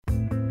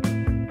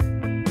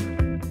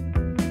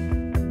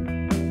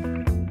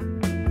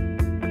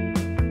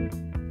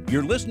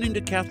You're listening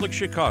to Catholic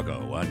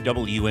Chicago on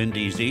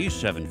WNDZ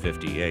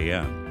 750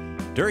 AM.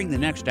 During the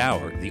next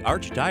hour, the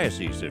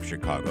Archdiocese of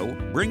Chicago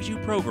brings you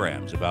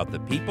programs about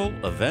the people,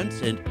 events,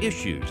 and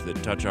issues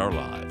that touch our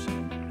lives.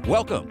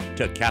 Welcome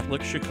to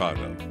Catholic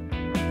Chicago.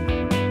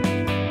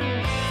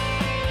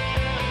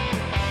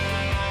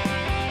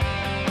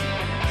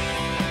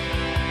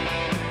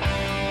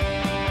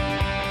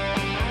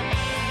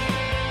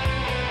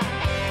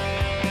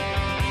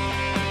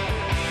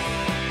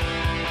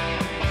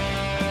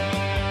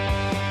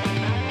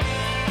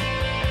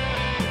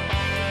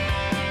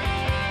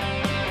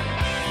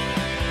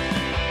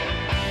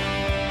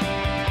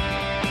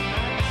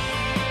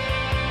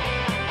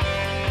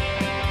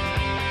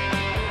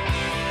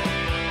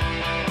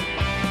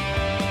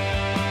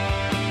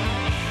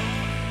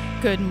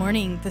 Good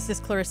morning. This is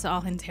Clarissa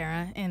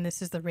Alcantara, and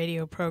this is the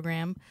radio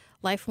program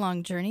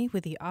Lifelong Journey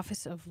with the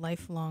Office of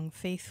Lifelong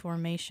Faith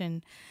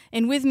Formation.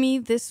 And with me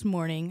this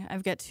morning,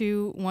 I've got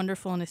two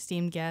wonderful and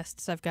esteemed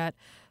guests. I've got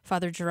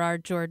Father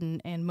Gerard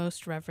Jordan and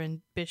Most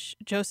Reverend Bishop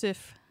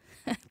Joseph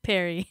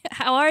Perry.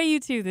 How are you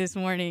two this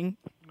morning?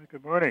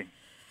 Good morning.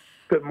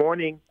 Good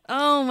morning.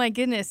 Oh my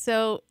goodness!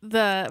 So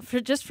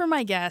for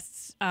my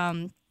guests,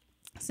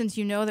 since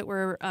you know that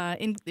we're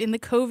in the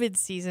COVID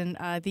season,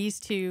 these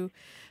two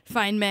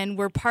fine men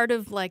were part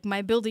of like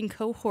my building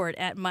cohort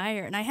at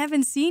Meyer, and I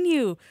haven't seen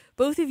you,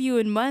 both of you,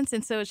 in months,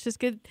 and so it's just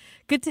good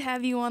to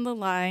have you on the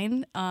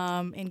line,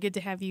 and good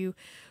to have you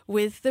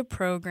with the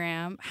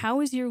program. How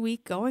is your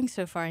week going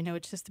so far? I know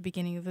it's just the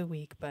beginning of the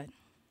week, but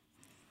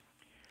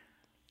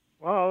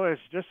well,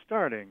 it's just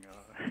starting.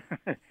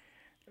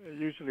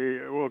 Usually,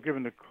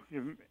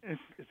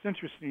 it's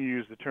interesting you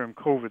use the term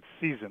COVID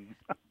season.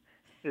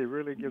 It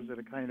really gives it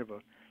a kind of a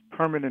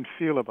permanent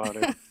feel about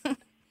it.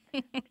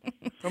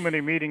 So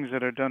many meetings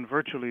that are done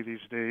virtually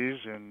these days,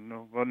 and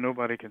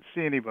nobody can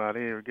see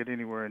anybody or get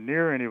anywhere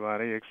near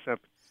anybody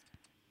except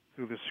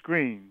through the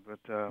screen.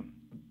 But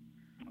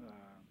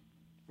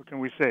what can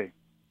we say?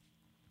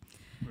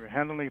 We're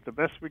handling it the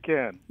best we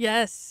can.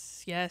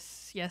 Yes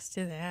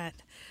to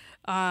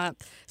that.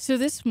 So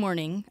this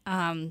morning,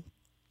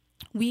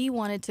 we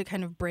wanted to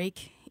kind of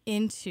break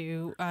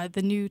into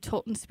the new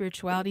Tolton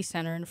Spirituality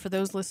Center. And for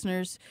those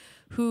listeners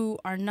who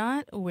are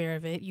not aware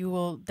of it, you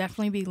will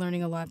definitely be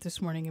learning a lot this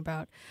morning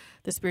about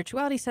the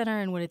Spirituality Center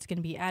and what it's going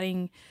to be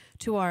adding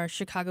to our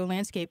Chicago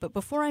landscape. But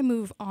before I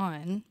move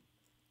on,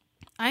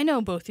 I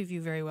know both of you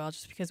very well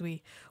just because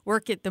we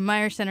work at the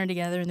Meyer Center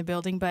together in the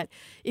building. But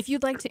if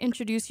you'd like to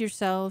introduce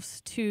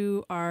yourselves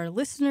to our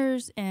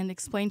listeners and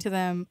explain to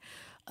them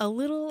a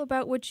little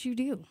about what you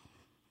do,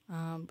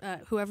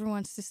 whoever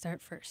wants to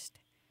start first.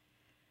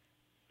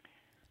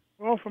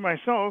 Well, for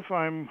myself,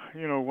 I'm,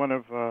 one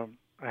of a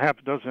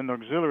half dozen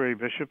auxiliary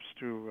bishops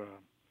to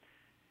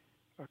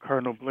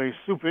Cardinal Blaise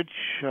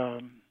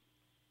Cupich,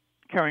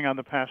 carrying on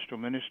the pastoral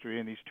ministry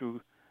in these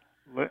two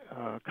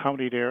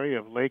countied area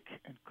of Lake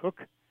and Cook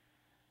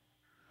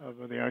of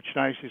the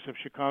Archdiocese of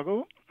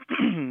Chicago.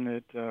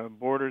 It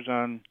borders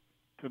on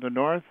to the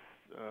north,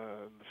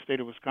 the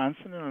state of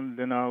Wisconsin, and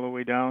then all the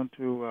way down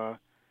to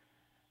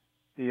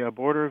the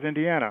border of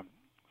Indiana.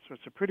 So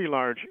it's a pretty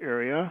large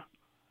area.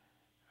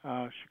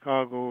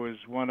 Chicago is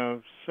one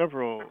of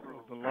several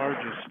of the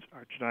largest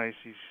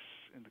archdioceses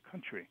in the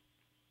country.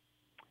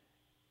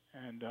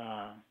 And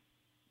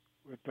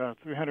with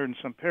 300 and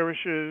some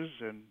parishes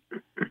and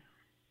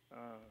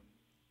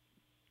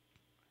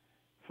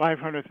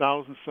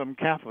 500,000 some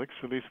Catholics,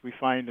 at least we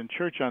find in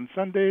church on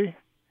Sunday,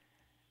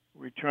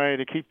 we try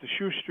to keep the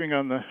shoestring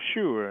on the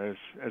shoe,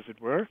 as it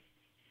were,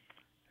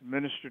 and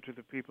minister to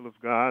the people of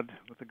God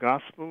with the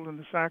gospel and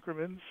the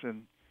sacraments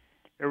and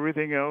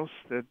everything else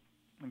that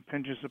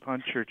impinges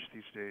upon church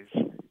these days.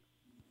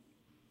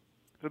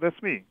 So that's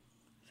me.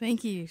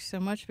 Thank you so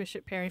much,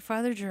 Bishop Perry.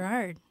 Father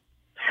Gerard.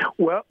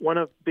 Well, one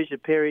of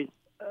Bishop Perry's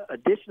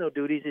additional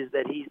duties is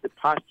that he's the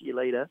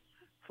postulator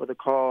for the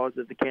cause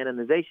of the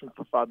canonization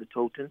for Father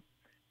Tolton,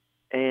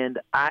 and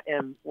I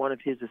am one of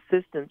his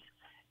assistants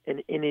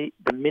in the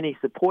many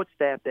support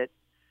staff that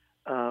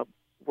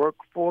work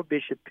for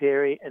Bishop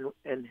Perry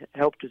and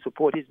help to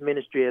support his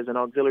ministry as an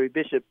auxiliary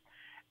bishop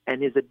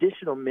and his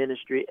additional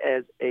ministry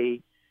as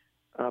a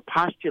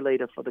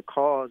postulator for the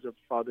cause of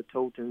Father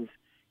Tolton's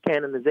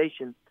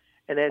canonization.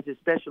 And as his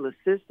special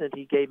assistant,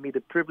 he gave me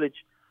the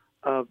privilege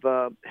of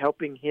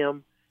helping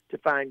him to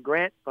find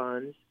grant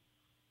funds.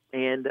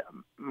 And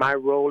my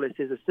role as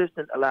his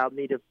assistant allowed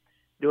me to,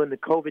 during the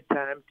COVID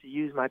time, to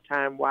use my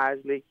time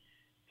wisely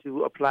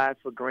to apply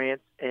for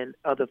grants and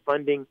other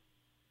funding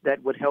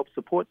that would help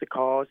support the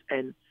cause.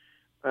 And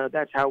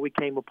that's how we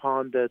came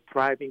upon the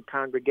Thriving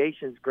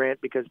Congregations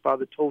grant, because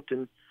Father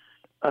Tolton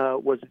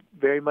was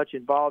very much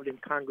involved in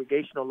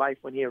congregational life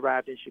when he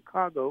arrived in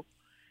Chicago.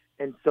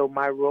 And so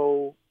my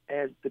role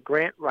as the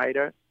grant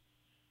writer,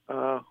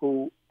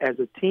 who, as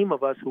a team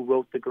of us who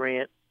wrote the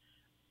grant,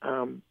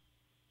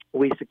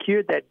 we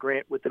secured that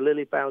grant with the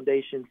Lilly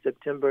Foundation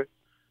September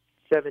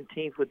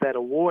 17th with that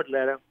award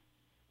letter.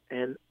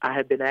 And I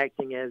had been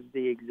acting as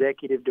the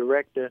executive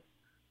director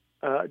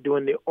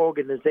during the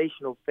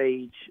organizational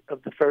phase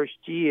of the first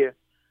year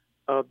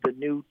of the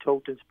new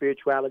Tolton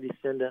Spirituality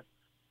Center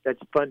that's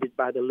funded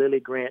by the Lilly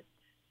Grant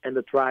and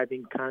the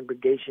Thriving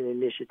Congregation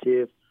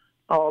Initiative,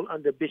 all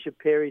under Bishop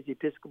Perry's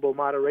Episcopal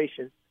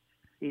moderation.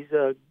 He's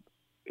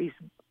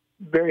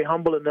very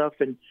humble enough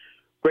and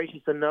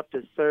gracious enough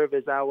to serve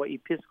as our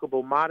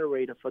Episcopal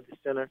moderator for the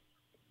center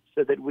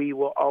so that we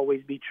will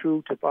always be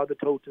true to Father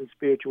Tolton's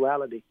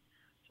spirituality.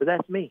 So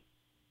that's me.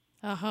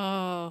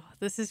 Oh,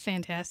 this is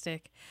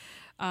fantastic.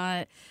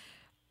 I'm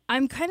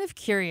kind of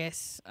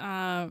curious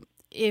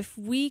if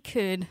we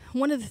could.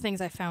 One of the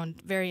things I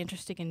found very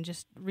interesting in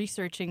just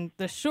researching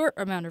the short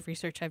amount of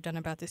research I've done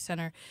about this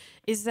center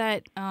is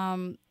that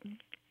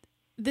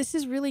this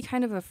is really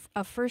kind of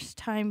a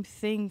first-time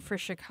thing for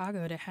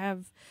Chicago to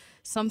have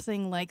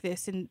something like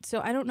this. And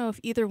so I don't know if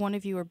either one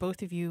of you or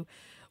both of you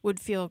would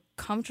feel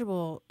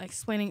comfortable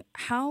explaining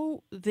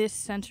how this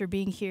center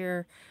being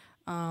here,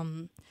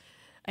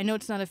 I know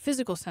it's not a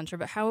physical center,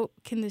 but how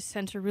can this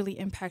center really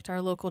impact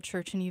our local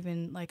church and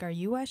even like our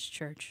U.S.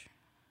 church?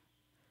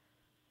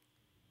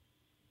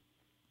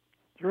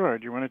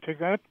 Gerard, do you want to take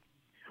that?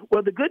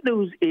 Well, the good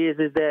news is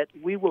that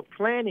we were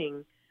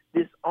planning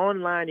this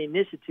online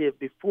initiative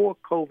before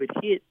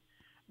COVID hit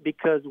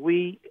because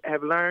we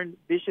have learned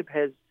Bishop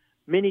has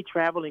many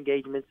travel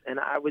engagements, and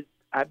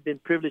I've been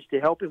privileged to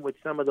help him with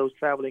some of those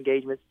travel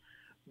engagements.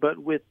 But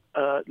with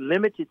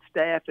limited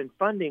staff and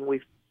funding,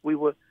 we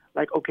were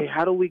like, okay,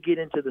 how do we get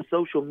into the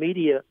social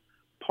media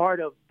part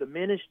of the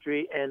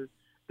ministry and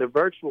the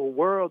virtual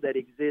world that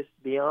exists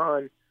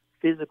beyond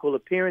physical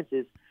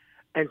appearances?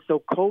 And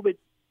so COVID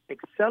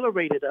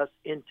accelerated us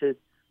into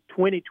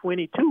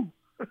 2022.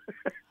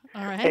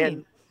 All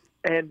right.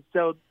 And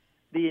so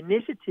the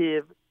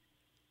initiative,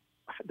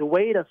 the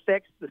way it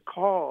affects the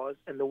cause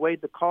and the way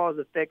the cause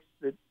affects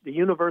the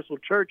universal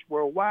church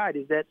worldwide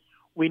is that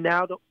we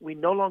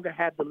no longer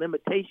have the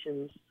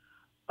limitations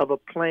of a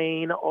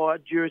plane or a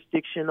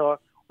jurisdiction, or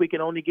we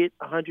can only get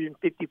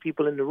 150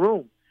 people in the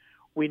room.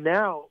 We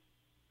now,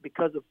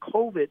 because of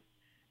COVID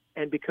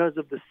and because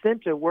of the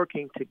center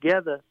working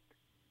together,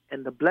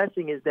 and the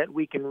blessing is that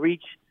we can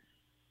reach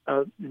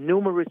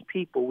numerous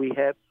people. We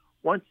have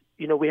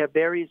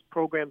various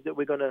programs that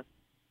we're going to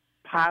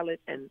pilot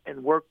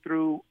and work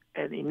through,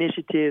 and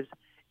initiatives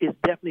is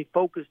definitely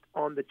focused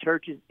on the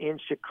churches in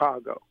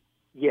Chicago,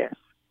 yes.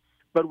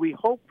 But we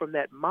hope from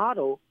that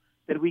model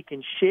that we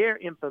can share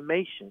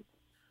information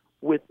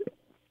with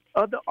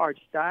other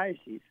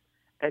archdioceses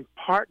and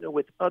partner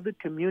with other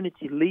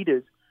community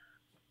leaders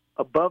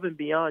above and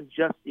beyond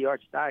just the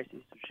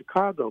Archdiocese of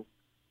Chicago,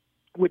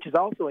 which is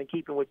also in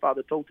keeping with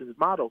Father Tolton's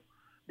model,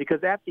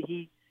 because after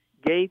he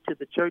gave to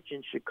the church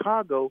in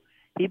Chicago,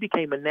 he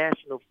became a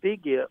national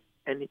figure,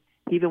 and he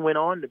even went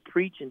on to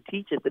preach and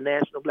teach at the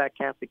National Black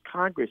Catholic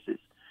Congresses.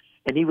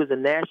 And he was a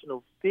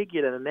national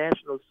figure and a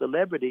national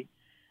celebrity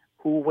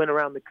who went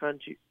around the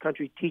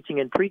country teaching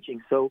and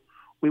preaching. So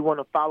we want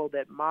to follow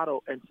that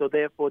model. And so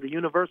therefore the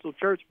Universal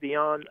Church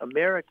beyond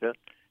America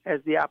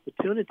has the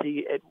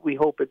opportunity, we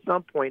hope at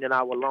some point in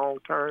our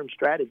long-term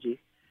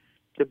strategy,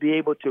 to be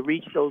able to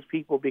reach those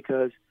people,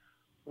 because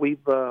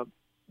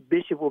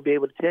Bishop will be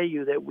able to tell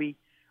you that we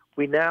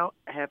now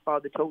have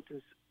Father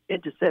Tolton's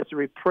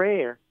intercessory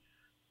prayer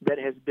that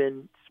has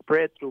been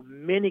spread through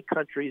many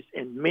countries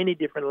in many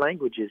different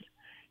languages.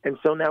 And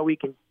so now we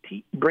can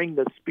bring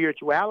the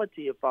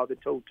spirituality of Father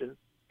Tolton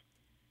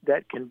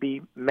that can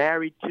be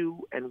married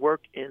to and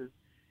work in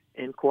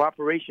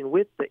cooperation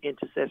with the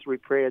intercessory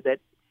prayer that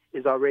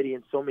is already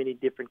in so many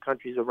different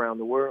countries around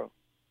the world.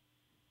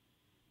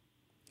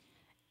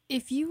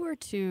 If you were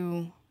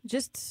to,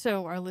 just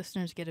so our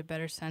listeners get a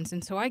better sense,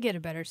 and so I get a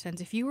better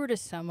sense, if you were to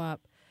sum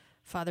up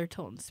Father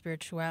Tolton's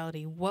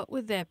spirituality, what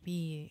would that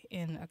be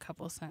in a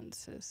couple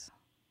sentences?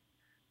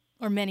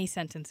 Or many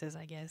sentences,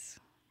 I guess.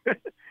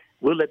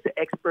 We'll let the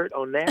expert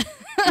on that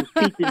who's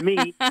teaching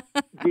me.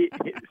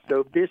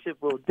 So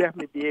Bishop will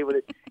definitely be able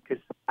to, because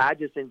I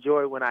just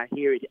enjoy when I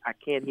hear it. I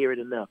can't hear it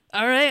enough.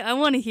 All right, I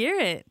want to hear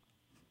it.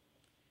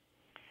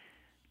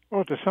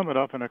 Well, to sum it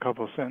up in a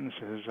couple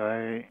sentences,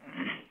 I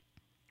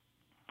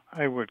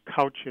would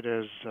couch it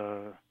as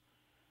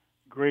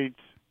great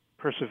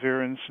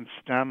perseverance and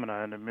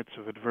stamina in the midst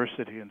of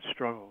adversity and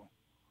struggle.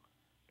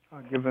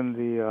 Given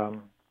the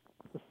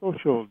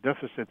social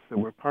deficits that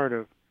were part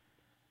of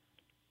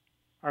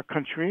our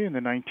country in the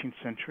 19th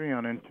century,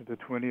 on into the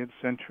 20th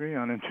century,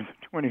 on into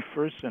the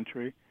 21st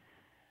century,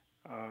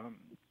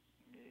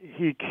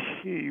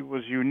 he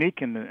was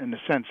unique in the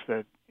sense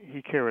that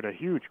he carried a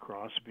huge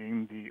cross,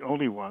 being the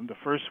only one, the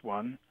first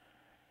one,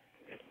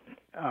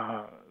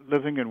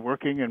 living and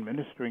working and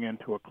ministering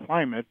into a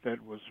climate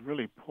that was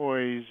really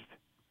poised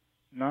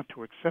not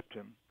to accept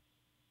him.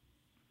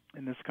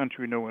 In this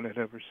country, no one had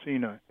ever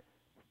seen a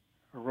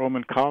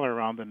Roman collar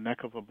around the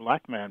neck of a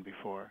black man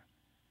before.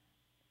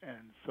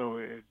 And so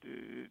it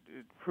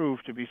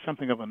proved to be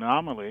something of an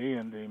anomaly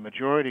in the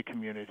majority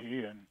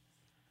community, and,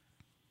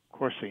 of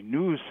course, a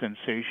news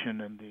sensation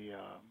in the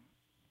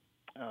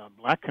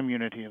black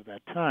community of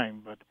that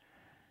time. But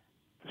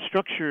the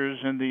structures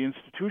and the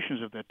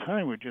institutions of that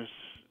time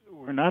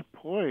were not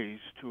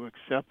poised to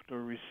accept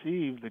or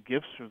receive the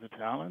gifts or the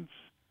talents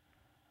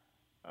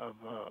of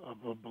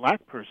a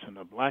black person,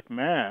 a black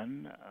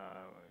man,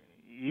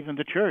 even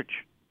the church.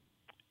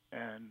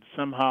 And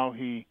somehow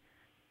he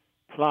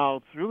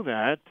plowed through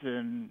that,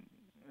 and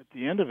at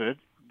the end of it,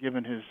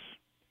 given his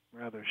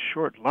rather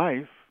short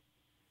life,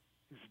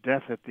 his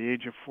death at the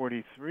age of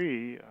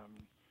 43,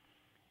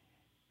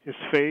 his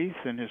faith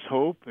and his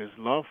hope, his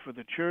love for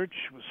the church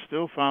was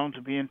still found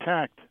to be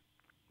intact,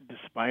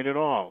 despite it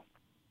all.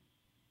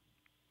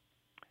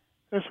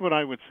 That's what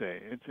I would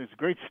say. It's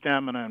great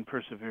stamina and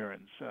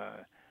perseverance.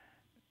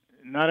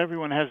 Not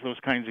everyone has those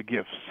kinds of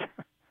gifts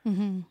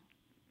Mm-hmm.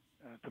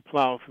 to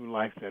plow through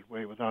life that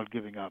way without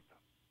giving up.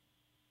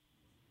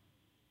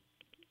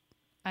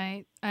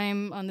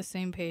 I'm on the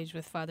same page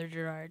with Father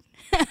Gerard.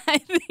 I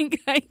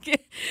think I can.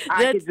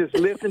 I can just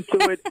listen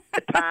to it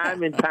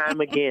time and time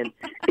again.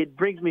 It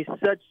brings me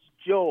such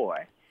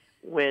joy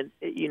when,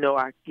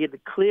 I get a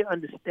clear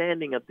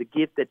understanding of the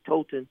gift that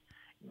Tolton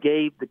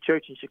gave the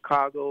church in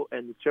Chicago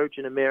and the church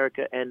in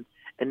America, and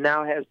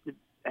now has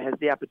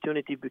the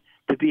opportunity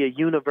to be a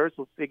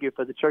universal figure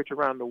for the church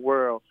around the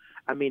world.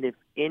 I mean, if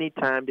any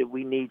time that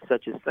we need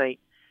such a saint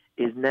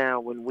is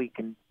now, when we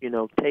can,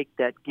 take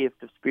that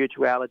gift of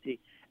spirituality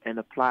and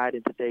apply it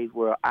in today's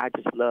world. I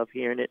just love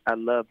hearing it. I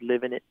love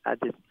living it. I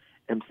just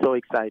am so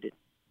excited.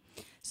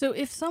 So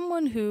if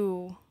someone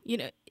who,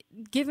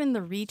 given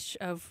the reach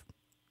of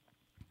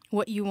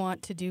what you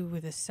want to do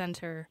with a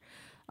center,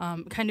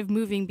 kind of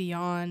moving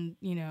beyond,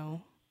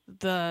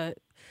 the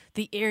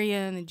area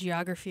and the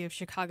geography of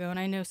Chicago, and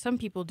I know some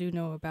people do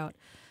know about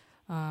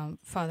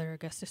Father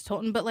Augustus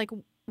Tolton, but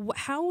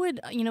how would,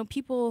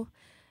 people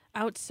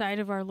outside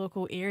of our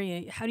local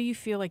area, how do you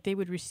feel like they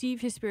would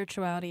receive his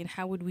spirituality, and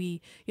how would we,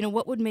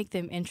 what would make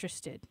them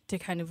interested to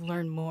kind of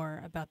learn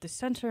more about the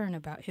center and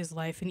about his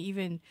life, and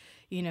even,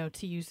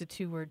 to use the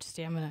two words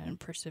stamina and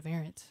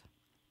perseverance?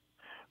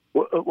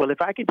 Well, if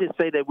I could just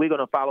say that we're going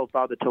to follow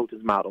Father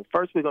Tolton's model.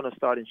 First, we're going to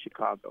start in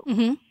Chicago.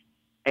 Mm-hmm.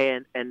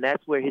 And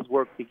that's where his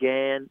work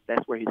began.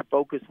 That's where his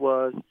focus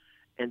was.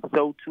 And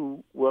so,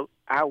 too, will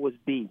ours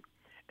be.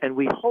 And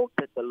we hope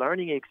that the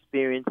learning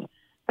experience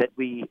that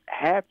we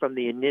have from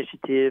the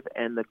initiative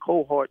and the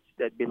cohorts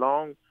that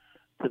belong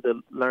to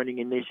the learning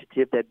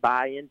initiative, that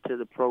buy into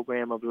the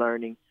program of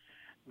learning,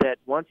 that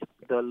once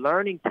the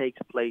learning takes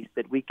place,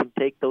 that we can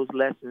take those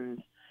lessons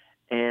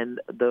and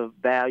the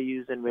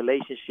values and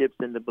relationships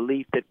and the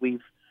belief that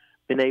we've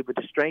been able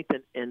to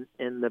strengthen in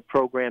the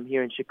program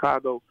here in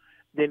Chicago,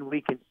 then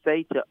we can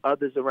say to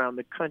others around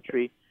the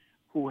country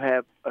who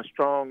have a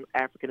strong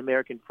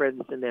African-American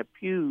presence in their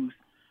pews,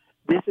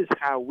 this is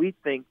how we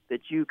think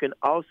that you can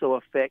also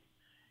affect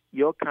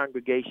your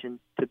congregation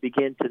to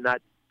begin to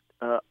not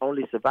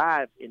only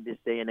survive in this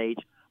day and age,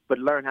 but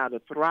learn how to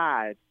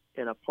thrive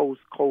in a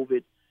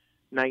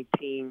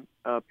post-COVID-19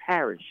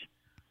 parish.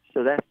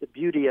 So that's the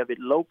beauty of it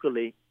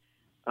locally,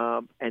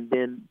 and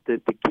then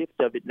the gift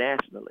of it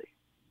nationally.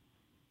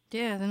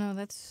 Yeah, no,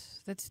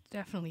 that's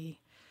definitely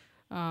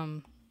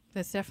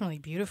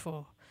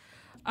beautiful.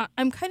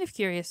 I'm kind of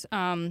curious.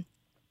 One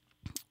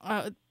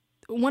of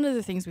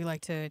the things we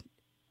like to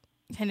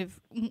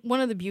one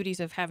of the beauties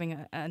of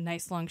having a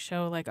nice long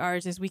show like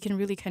ours is we can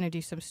really kind of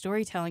do some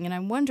storytelling. And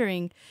I'm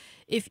wondering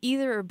if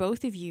either or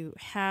both of you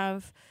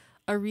have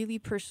a really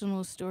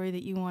personal story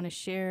that you want to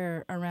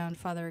share around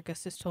Father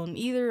Augustus Tolton,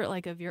 either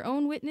like of your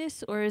own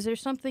witness, or is there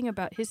something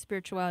about his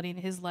spirituality and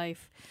his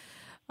life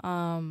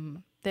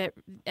that,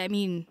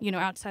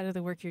 outside of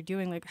the work you're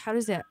doing, like how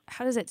does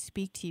that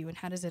speak to you, and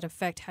how does it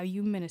affect how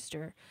you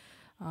minister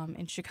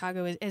in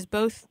Chicago as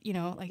both,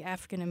 like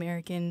African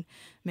American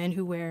men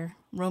who wear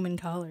Roman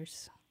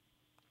collars?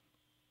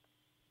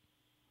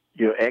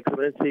 Your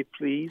Excellency,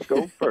 please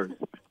go first.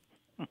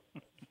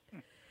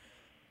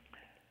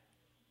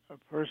 A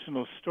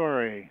personal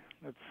story.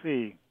 Let's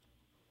see.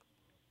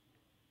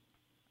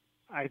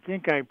 I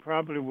think I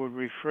probably would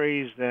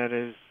rephrase that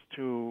as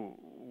to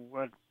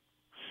what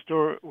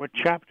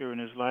chapter in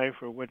his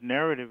life or what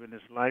narrative in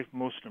his life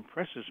most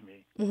impresses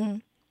me. Mm-hmm.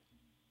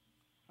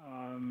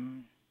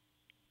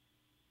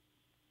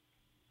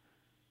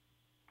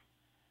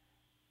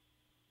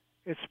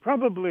 It's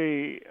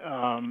probably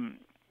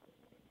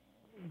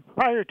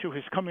prior to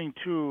his coming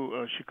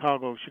to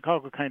Chicago.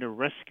 Chicago kind of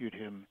rescued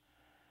him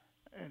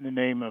in the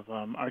name of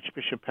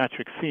Archbishop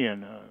Patrick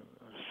Thean, a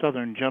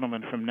Southern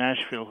gentleman from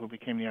Nashville who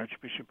became the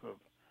Archbishop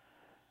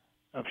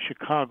of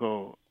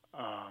Chicago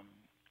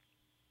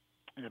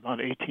in about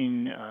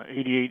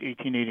 1888,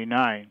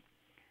 1889.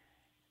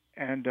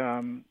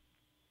 And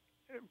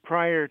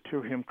prior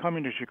to him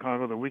coming to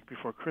Chicago, the week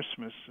before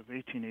Christmas of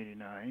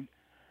 1889,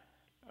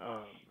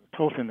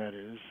 Tolton, that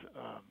is,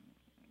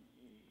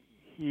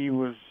 he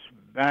was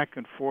back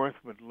and forth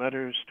with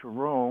letters to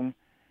Rome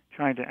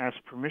trying to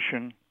ask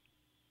permission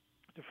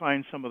to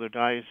find some other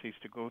diocese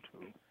to go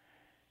to,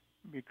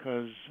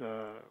 because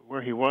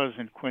where he was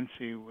in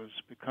Quincy was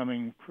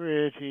becoming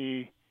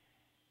pretty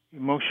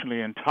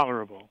emotionally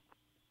intolerable,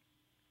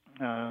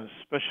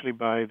 especially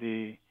by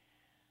the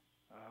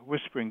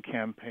whispering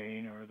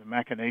campaign or the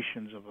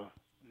machinations of a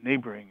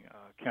neighboring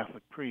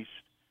Catholic priest.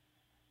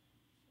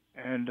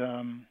 And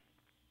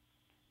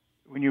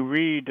when you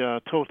read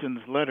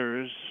Tolton's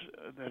letters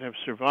that have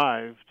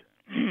survived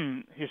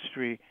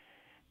history,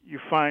 you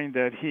find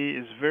that he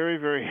is very,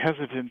 very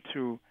hesitant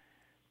to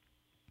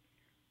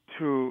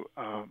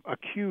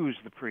accuse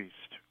the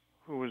priest,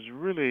 who was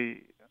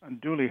really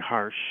unduly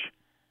harsh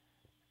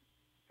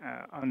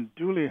and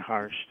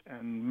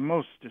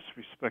most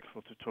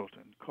disrespectful to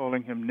Tolton,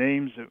 calling him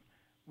names that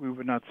we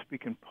would not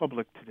speak in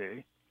public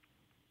today,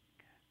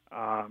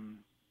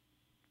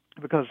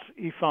 because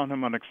he found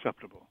him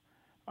unacceptable.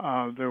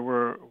 There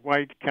were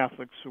white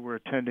Catholics who were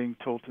attending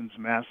Tolton's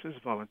masses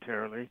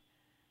voluntarily,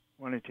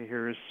 wanted to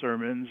hear his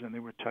sermons, and they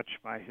were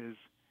touched by his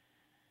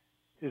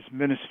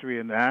ministry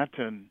in that,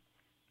 and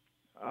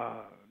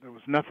there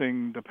was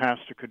nothing the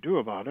pastor could do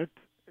about it,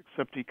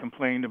 except he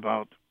complained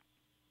about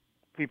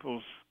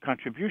people's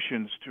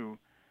contributions to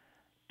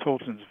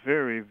Tolton's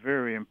very,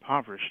 very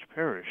impoverished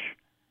parish.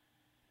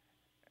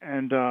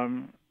 And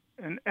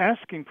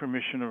asking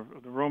permission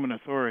of the Roman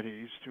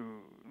authorities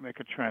to make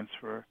a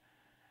transfer,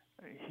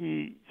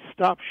 he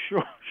stopped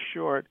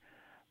short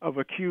of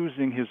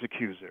accusing his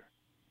accuser,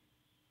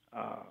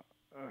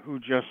 who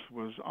just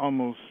was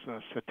almost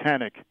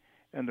satanic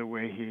in the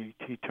way he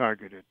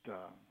targeted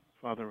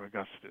Father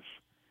Augustus.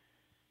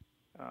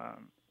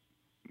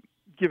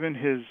 Given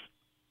his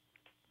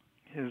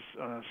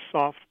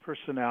soft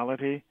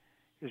personality,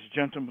 his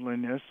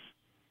gentlemanliness,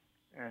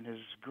 and his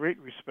great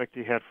respect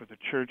he had for the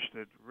church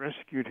that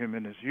rescued him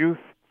in his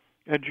youth,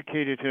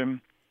 educated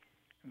him,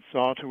 and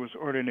saw to his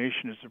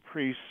ordination as a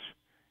priest,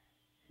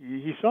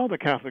 he saw the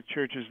Catholic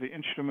Church as the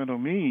instrumental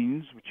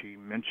means, which he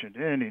mentioned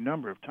any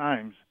number of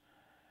times,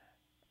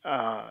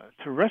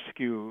 to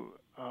rescue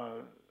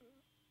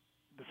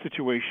the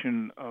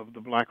situation of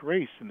the black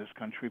race in this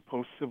country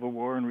post-Civil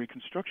War and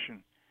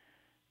Reconstruction,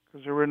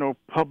 because there were no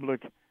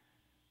public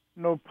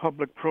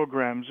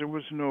programs, there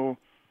was no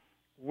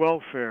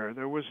welfare,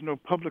 there was no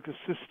public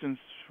assistance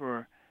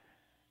for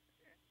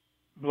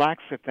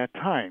blacks at that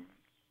time,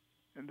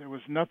 and there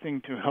was nothing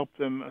to help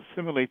them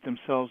assimilate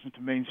themselves into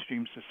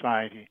mainstream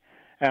society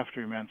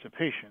after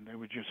emancipation. They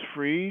were just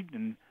freed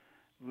and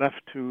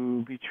left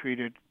to be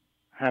treated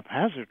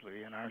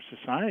haphazardly in our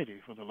society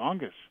for the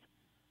longest.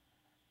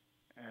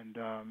 And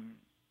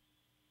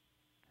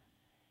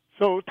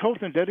so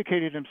Tolton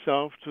dedicated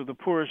himself to the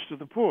poorest of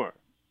the poor,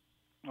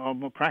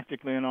 almost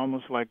practically in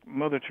almost like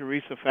Mother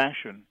Teresa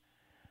fashion,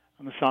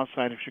 on the south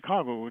side of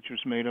Chicago, which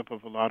was made up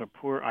of a lot of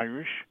poor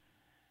Irish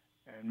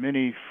and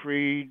many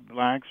freed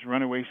blacks,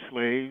 runaway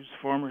slaves,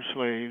 former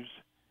slaves,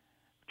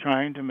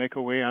 trying to make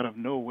a way out of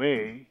no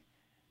way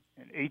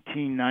in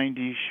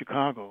 1890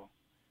 Chicago.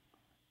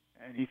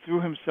 And he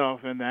threw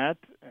himself in that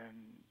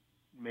and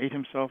made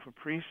himself a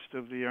priest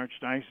of the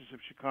Archdiocese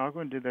of Chicago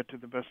and did that to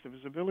the best of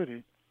his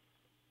ability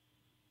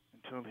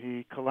until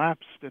he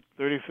collapsed at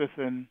 35th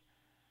and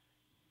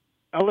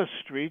Ellis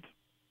Street,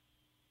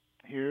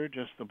 here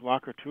just a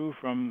block or two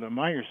from the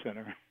Meyer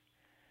Center,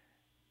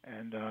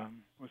 and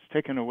was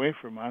taken away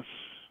from us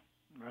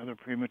rather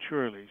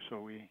prematurely, so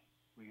we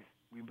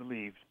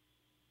believed.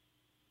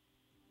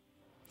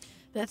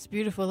 That's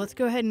beautiful. Let's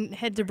go ahead and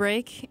head to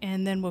break,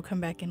 and then we'll come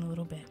back in a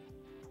little bit.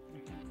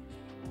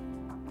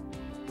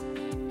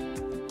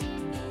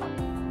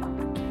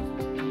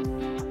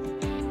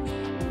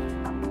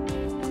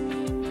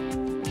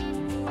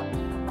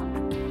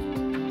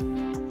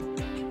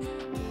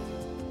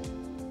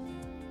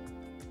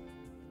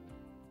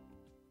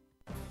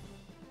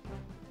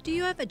 Do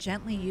you have a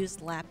gently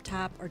used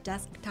laptop or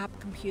desktop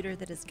computer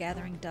that is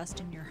gathering dust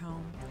in your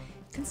home?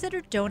 Consider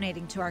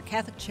donating to our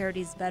Catholic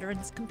Charities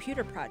Veterans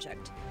Computer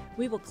Project.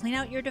 We will clean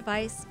out your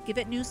device, give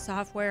it new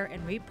software,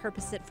 and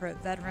repurpose it for a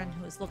veteran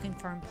who is looking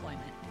for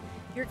employment.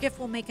 Your gift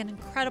will make an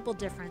incredible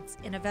difference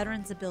in a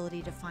veteran's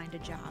ability to find a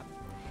job.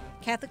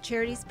 Catholic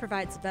Charities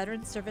provides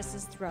veteran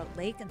services throughout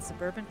Lake and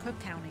suburban Cook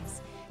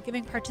counties,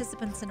 giving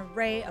participants an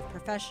array of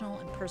professional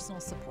and personal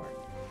support.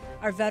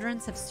 Our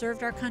veterans have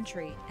served our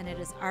country, and it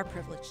is our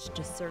privilege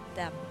to serve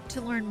them.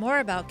 To learn more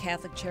about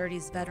Catholic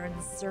Charities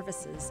Veterans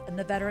Services and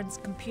the Veterans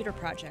Computer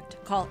Project,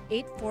 call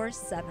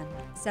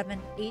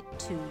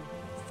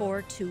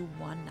 847-782-4219.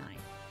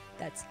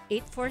 That's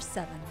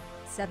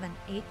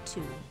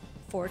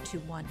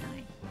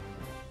 847-782-4219.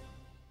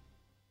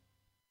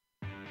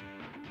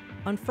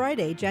 On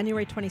Friday,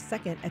 January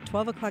 22nd at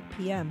 12 o'clock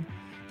p.m.,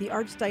 the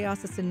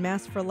Archdiocesan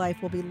Mass for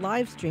Life will be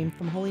live-streamed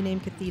from Holy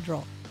Name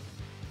Cathedral.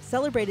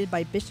 Celebrated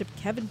by Bishop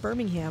Kevin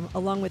Birmingham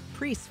along with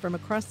priests from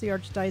across the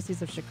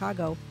Archdiocese of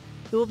Chicago,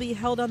 it will be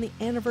held on the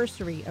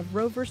anniversary of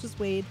Roe v.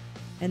 Wade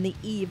and the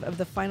eve of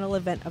the final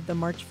event of the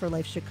March for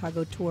Life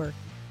Chicago tour.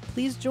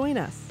 Please join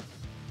us.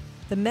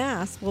 The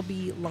Mass will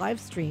be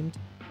live-streamed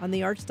on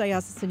the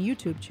Archdiocesan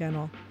YouTube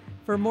channel.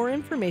 For more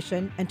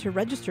information and to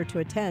register to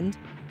attend,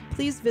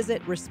 please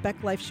visit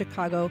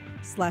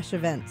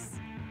respectlifechicago.com/events.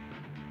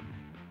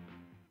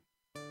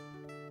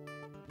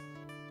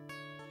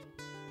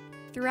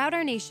 Throughout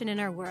our nation and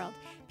our world,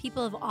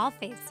 People of all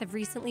faiths have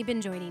recently been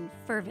joining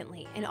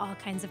fervently in all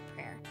kinds of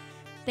prayer.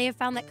 They have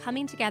found that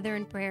coming together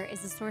in prayer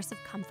is a source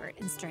of comfort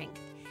and strength.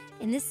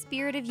 In this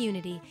spirit of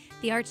unity,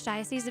 the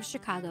Archdiocese of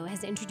Chicago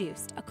has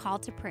introduced a call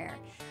to prayer,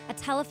 a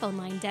telephone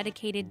line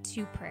dedicated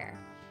to prayer.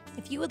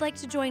 If you would like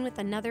to join with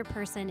another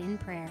person in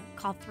prayer,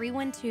 call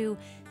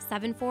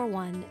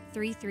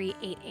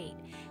 312-741-3388.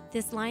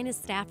 This line is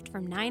staffed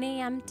from 9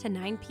 a.m. to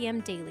 9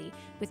 p.m. daily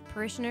with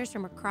parishioners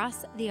from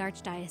across the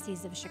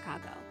Archdiocese of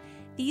Chicago.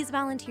 These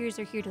volunteers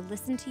are here to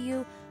listen to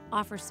you,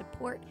 offer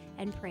support,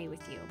 and pray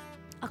with you.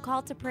 A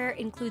call to prayer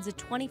includes a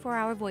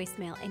 24-hour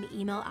voicemail and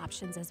email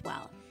options as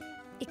well.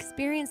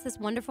 Experience this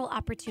wonderful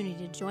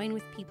opportunity to join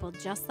with people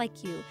just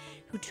like you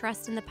who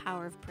trust in the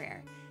power of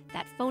prayer.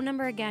 That phone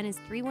number again is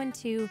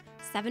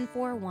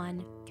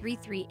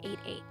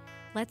 312-741-3388.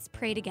 Let's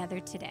pray together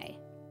today.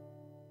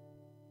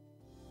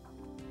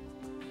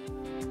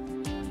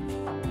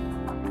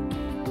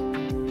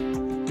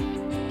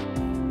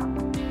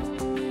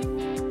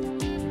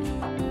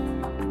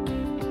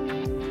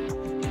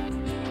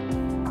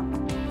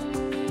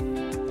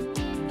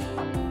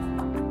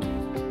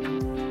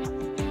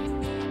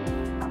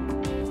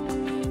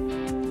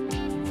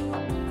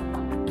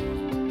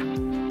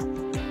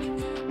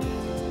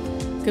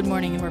 Good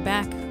morning, and we're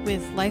back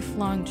with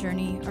Lifelong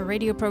Journey, a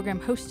radio program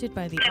hosted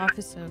by the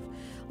Office of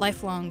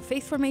Lifelong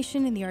Faith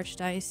Formation in the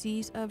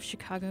Archdiocese of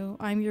Chicago.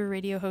 I'm your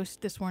radio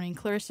host this morning,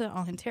 Clarissa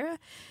Alcantara,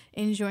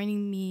 and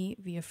joining me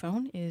via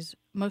phone is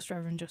Most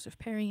Reverend Joseph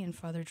Perry and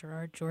Father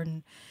Gerard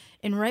Jordan.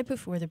 And right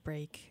before the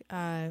break,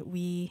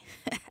 we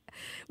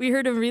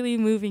heard a really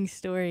moving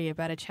story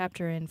about a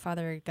chapter in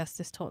Father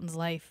Augustus Tolton's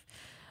life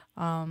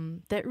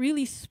that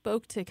really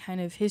spoke to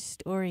kind of his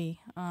story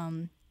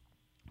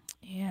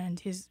and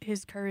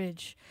his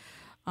courage.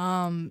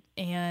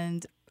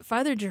 And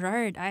Father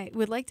Gerard, I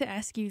would like to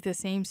ask you the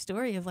same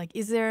story of, like,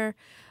 is there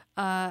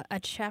a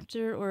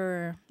chapter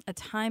or a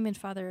time in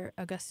Father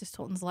Augustus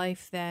Tolton's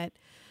life that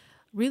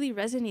really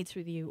resonates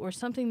with you, or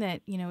something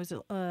that, you know, is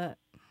a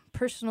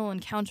personal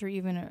encounter,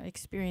 even an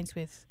experience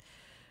with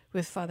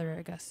Father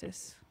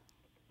Augustus?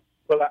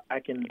 Well, I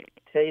can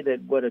tell you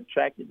that what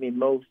attracted me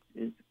most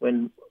is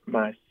when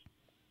my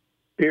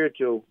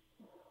spiritual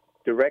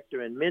director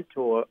and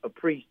mentor, a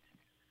priest,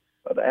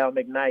 Father Al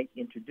McKnight,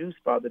 introduced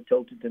Father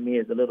Tolton to me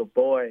as a little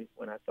boy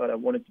when I thought I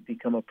wanted to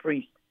become a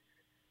priest.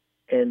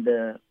 And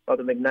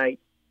Father McKnight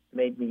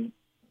made me,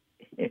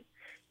 he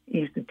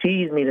used to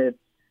tease me that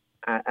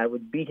I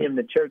would beat him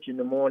to church in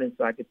the morning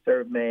so I could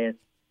serve Mass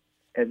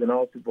as an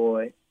altar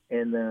boy.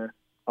 And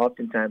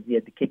oftentimes he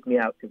had to kick me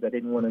out because I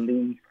didn't want to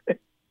leave.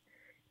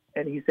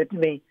 And he said to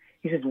me,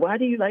 he says, "Why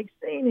do you like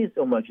staying here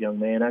so much, young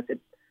man?" I said,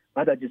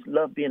 "Father, I just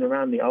love being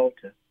around the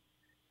altar."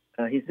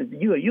 He says,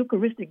 "You're a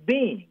Eucharistic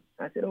being."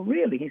 I said, "Oh,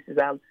 really?" He says,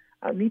 I'll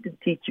need to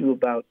teach you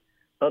about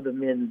other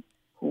men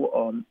who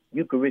are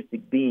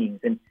Eucharistic beings.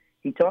 And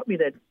he taught me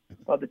that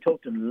Father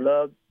Tolton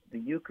loved the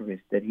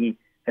Eucharist, that he,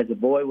 as a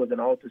boy, was an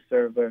altar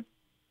server,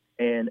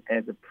 and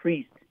as a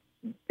priest,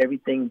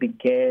 everything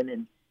began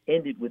and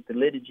ended with the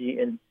liturgy.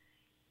 And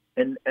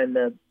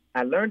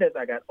I learned as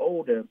I got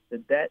older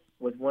that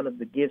was one of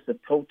the gifts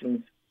of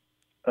Tolton's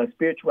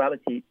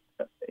spirituality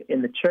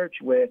in the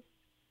church, where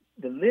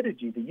the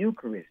liturgy, the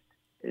Eucharist,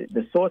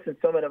 the source and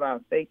summit of our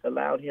faith,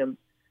 allowed him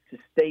to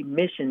stay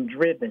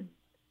mission-driven.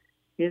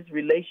 His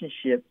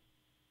relationship,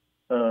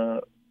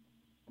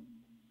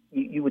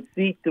 you would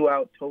see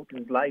throughout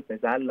Tolton's life,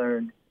 as I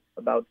learned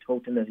about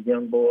Tolton as a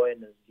young boy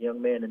and as a young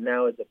man and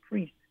now as a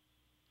priest.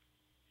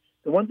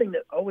 The one thing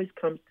that always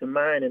comes to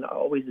mind and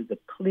always is a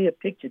clear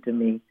picture to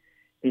me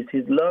is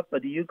his love for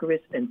the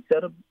Eucharist and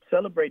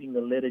celebrating the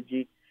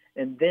liturgy,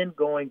 and then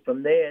going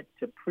from there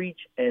to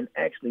preach and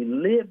actually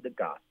live the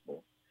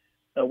gospel.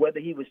 Whether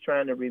he was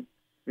trying to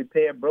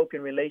repair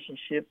broken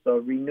relationships or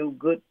renew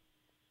good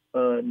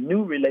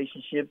new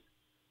relationships,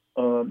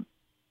 or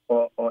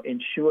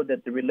ensure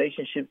that the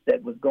relationships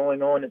that was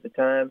going on at the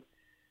time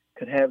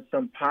could have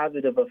some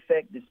positive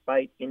effect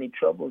despite any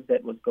troubles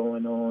that was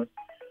going on.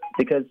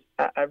 Because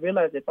I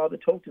realized that Father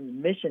Tolton's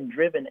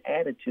mission-driven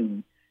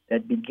attitude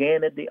that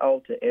began at the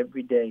altar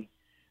every day,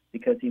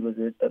 because he was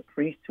a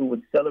priest who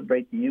would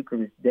celebrate the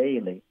Eucharist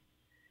daily,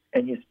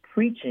 and his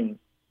preaching,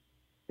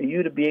 for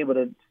you to be able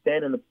to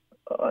stand in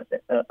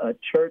a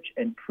church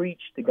and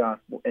preach the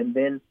gospel, and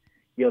then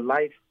your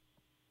life,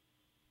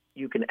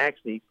 you can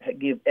actually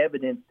give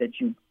evidence that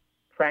you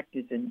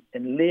practice and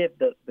live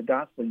the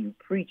gospel you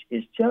preach,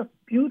 is just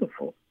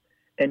beautiful.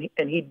 And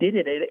he did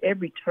it at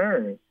every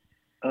turn.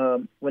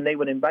 When they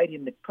would invite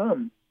him to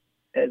come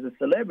as a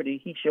celebrity,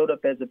 he showed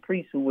up as a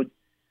priest who would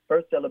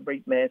first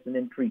celebrate Mass and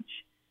then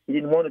preach. He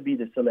didn't want to be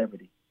the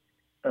celebrity.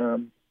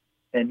 And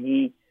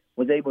he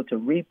was able to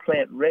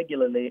replant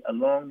regularly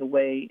along the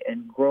way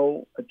and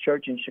grow a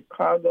church in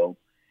Chicago,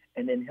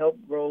 and then help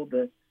grow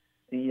the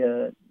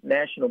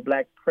national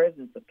black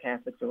presence of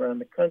Catholics around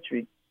the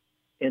country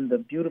in the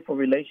beautiful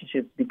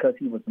relationships, because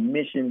he was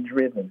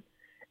mission-driven.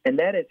 And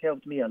that has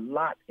helped me a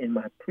lot in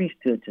my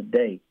priesthood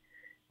today,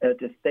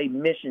 to stay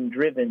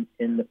mission-driven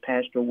in the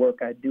pastoral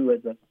work I do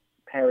as a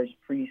parish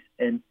priest,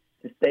 and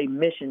stay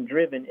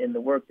mission-driven in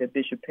the work that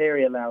Bishop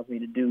Perry allows me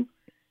to do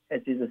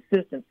as his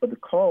assistant for the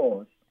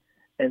cause.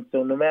 And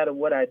so no matter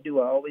what I do,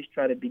 I always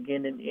try to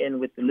begin and end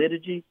with the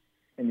liturgy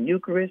and the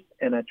Eucharist,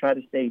 and I try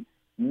to stay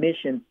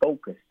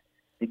mission-focused,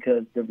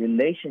 because the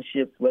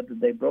relationships, whether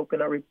they're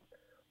broken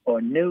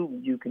or new,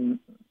 you can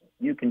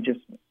just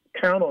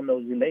count on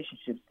those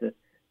relationships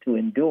to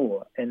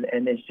endure, and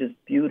it's just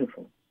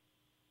beautiful.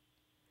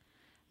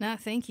 No,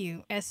 thank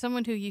you. As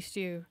someone who used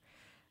to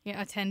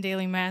attend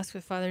daily mass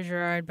with Father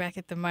Gerard back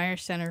at the Meyer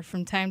Center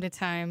from time to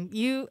time,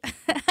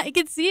 I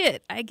could see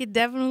it. I could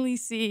definitely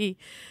see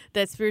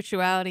that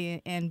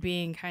spirituality and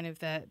being kind of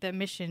that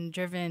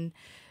mission-driven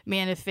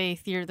man of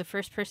faith. You're the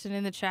first person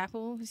in the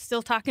chapel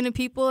still talking to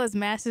people as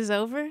mass is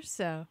over,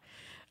 so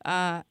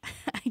I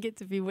get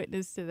to be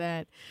witness to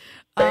that.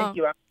 Thank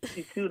you. I miss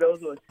you too.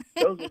 Those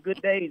were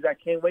good days. I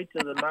can't wait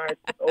till the Meyer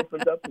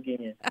opens up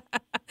again.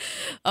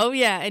 Oh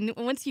yeah, and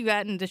once you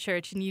got into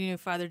church and you knew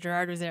Father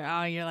Gerard was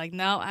there, you're like,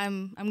 no,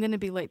 I'm going to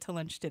be late to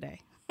lunch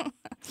today.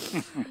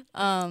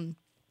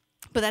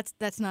 But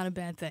that's not a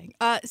bad thing.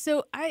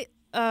 So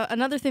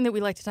another thing that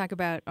we like to talk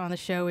about on the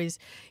show is,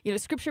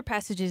 scripture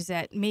passages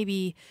that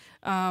maybe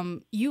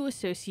you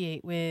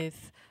associate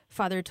with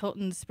Father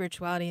Tolton's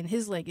spirituality and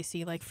his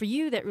legacy. Like for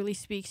you, that really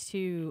speaks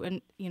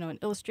to an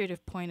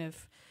illustrative point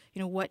of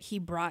what he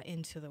brought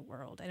into the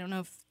world. I don't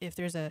know if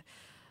there's a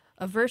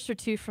verse or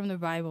two from the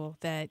Bible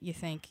that you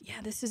think, yeah,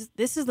 this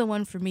is the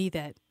one for me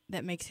that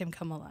makes him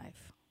come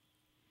alive.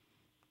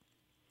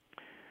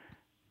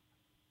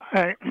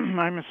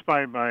 I'm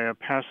inspired by a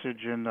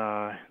passage in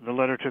the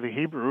letter to the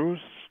Hebrews.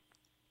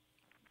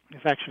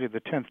 It's actually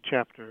the 10th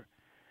chapter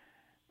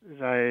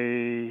that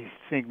I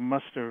think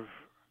must have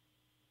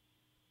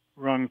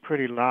rung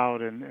pretty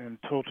loud in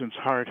Tolton's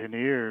heart and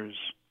ears,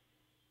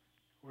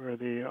 where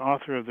the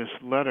author of this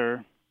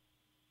letter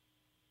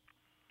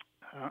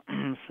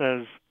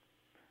says,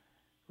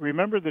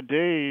 "Remember the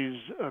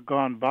days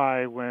gone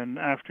by when,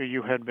 after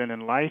you had been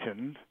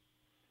enlightened,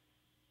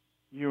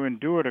 you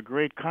endured a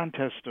great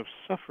contest of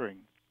suffering.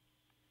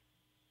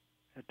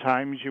 At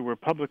times you were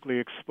publicly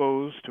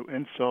exposed to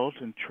insult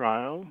and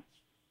trial.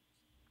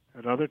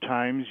 At other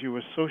times you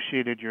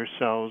associated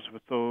yourselves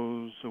with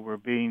those who were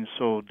being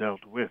so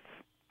dealt with.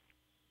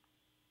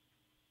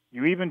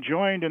 You even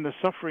joined in the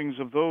sufferings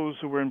of those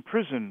who were in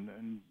prison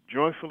and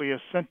joyfully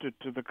assented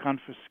to the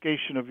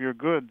confiscation of your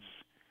goods,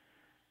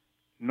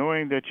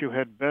 knowing that you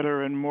had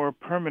better and more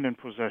permanent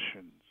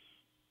possessions.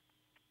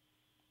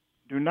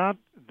 Do not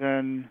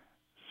then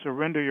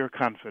surrender your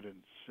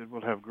confidence. It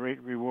will have great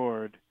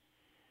reward.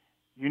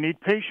 You need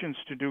patience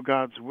to do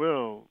God's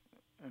will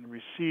and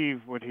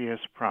receive what he has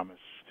promised."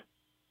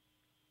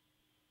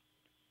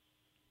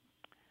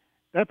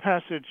 That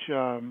passage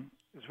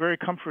is very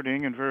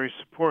comforting and very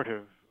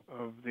supportive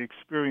of the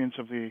experience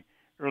of the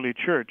early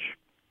church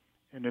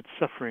and its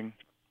suffering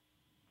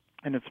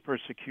and its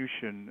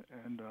persecution.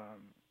 And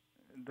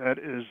that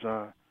is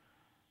a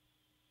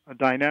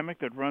dynamic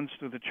that runs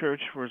through the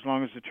church for as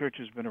long as the church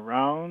has been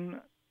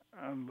around,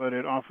 but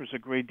it offers a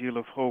great deal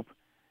of hope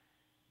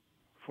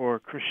for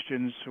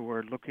Christians who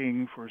are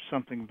looking for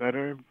something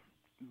better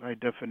by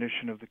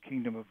definition of the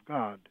kingdom of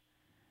God,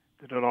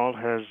 that it all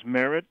has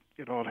merit,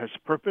 it all has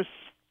purpose,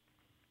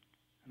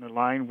 and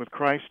aligned with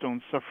Christ's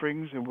own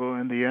sufferings, it will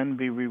in the end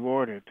be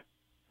rewarded.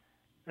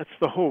 That's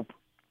the hope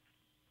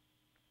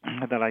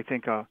that I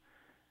think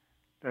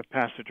that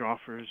passage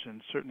offers,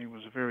 and certainly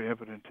was very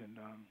evident in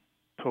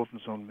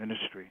Tolton's own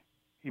ministry.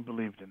 He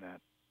believed in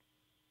that.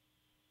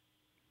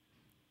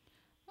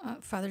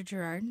 Father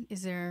Gerard,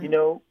 is there?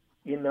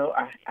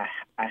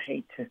 I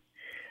hate to.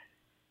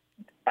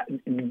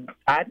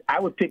 I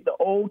would pick the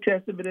Old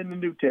Testament and the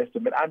New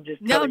Testament. I'm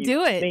just telling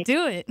do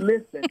it.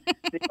 Listen,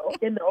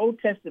 in the Old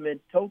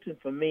Testament, Tolton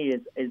for me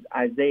is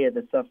Isaiah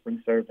the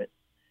suffering servant.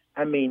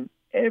 I mean,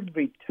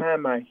 every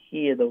time I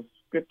hear those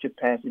scripture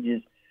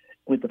passages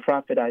with the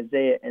prophet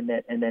Isaiah and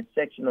that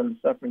section on the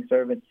suffering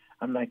servant,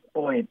 I'm like,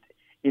 boy,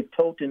 if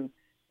Tolton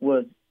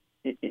was,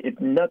 if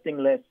nothing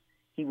less,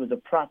 he was a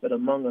prophet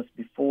among us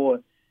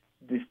before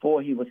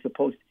he was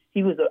supposed.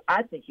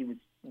 I think he was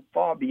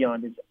far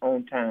beyond his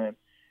own time,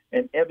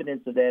 and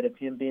evidence of that of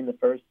him being the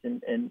first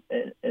and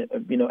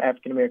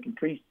African American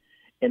priest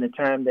in a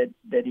time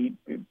that he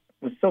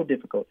was so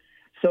difficult.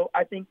 So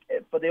I think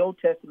for the Old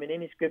Testament,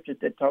 any scripture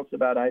that talks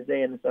about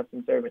Isaiah and the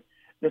suffering servant,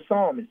 the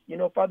psalmist,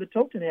 Father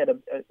Tolton had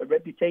a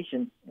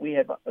reputation we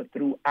have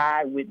through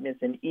eyewitness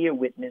and ear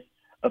witness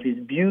of his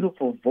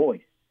beautiful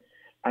voice.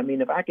 I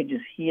mean, if I could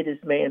just hear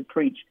this man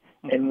preach,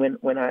 and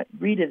when I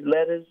read his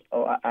letters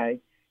or I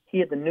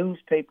hear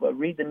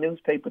read the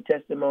newspaper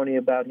testimony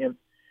about him,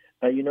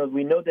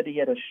 we know that he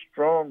had a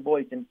strong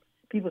voice, and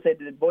people say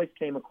that the voice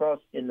came across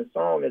in the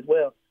song as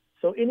well.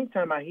 So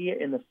anytime I hear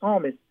in the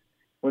psalmist,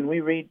 when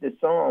we read the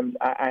Psalms,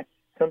 I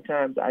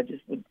sometimes I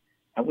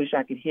wish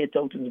I could hear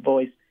Tolton's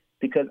voice,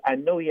 because I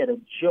know he had a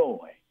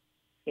joy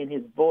in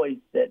his voice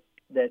that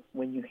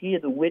when you hear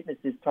the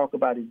witnesses talk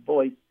about his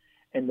voice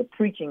and the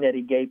preaching that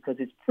he gave, because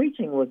his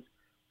preaching was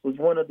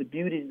one of the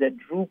beauties that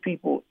drew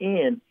people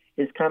in.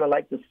 It's kind of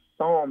like the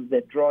psalms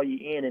that draw you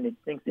in and it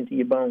sinks into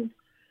your bones.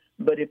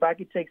 But if I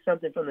could take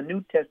something from the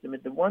New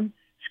Testament, the one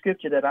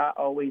scripture that I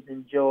always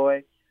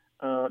enjoy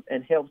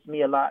and helps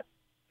me a lot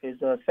is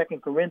 2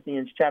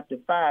 Corinthians chapter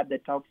 5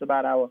 that talks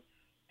about our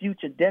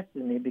future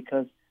destiny,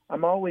 because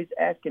I'm always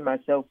asking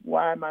myself,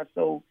 why am I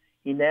so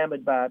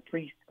enamored by a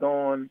priest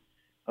gone,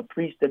 a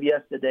priest of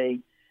yesterday,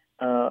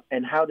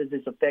 and how does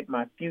this affect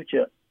my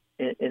future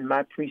in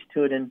my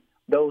priesthood and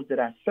those that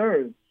I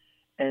serve?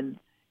 And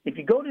if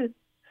you go to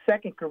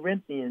 2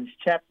 Corinthians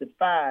chapter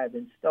 5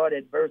 and start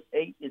at verse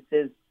 8, it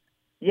says,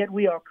 "Yet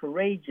we are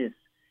courageous,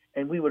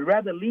 and we would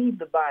rather leave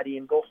the body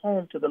and go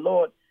home to the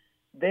Lord.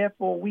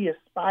 Therefore we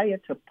aspire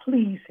to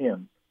please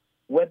him,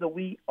 whether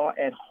we are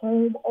at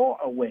home or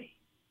away.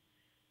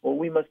 For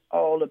we must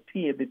all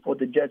appear before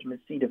the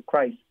judgment seat of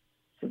Christ,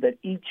 so that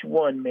each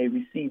one may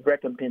receive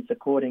recompense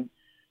according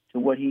to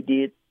what he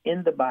did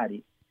in the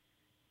body,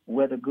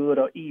 whether good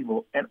or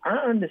evil." And I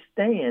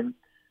understand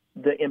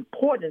the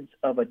importance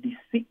of a deceit,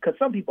 because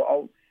some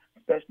people,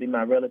 especially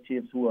my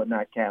relatives who are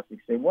not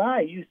Catholics, say, "Why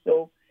are you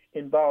so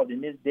involved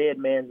in this dead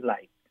man's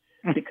life?"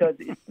 Because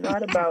it's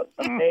not about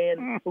a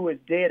man who is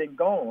dead and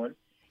gone.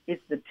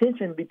 It's the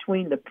tension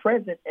between the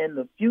present and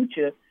the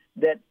future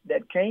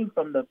that came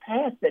from the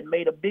past that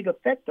made a big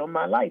effect on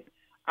my life.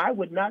 I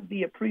would not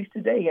be a priest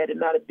today had it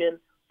not have been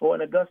for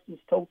an Augustus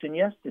Tolton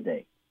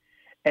yesterday.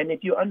 And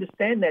if you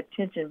understand that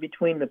tension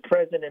between the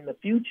present and the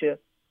future,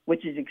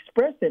 which is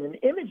expressed in an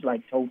image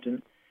like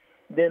Tolton,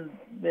 then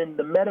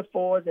the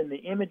metaphors and the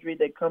imagery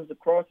that comes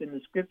across in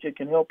the scripture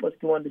can help us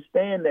to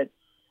understand that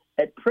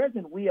at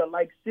present we are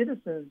like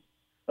citizens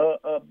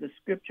of the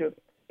scripture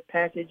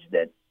passage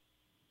that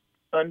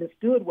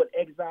understood what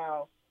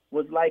exile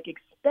was like,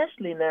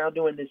 especially now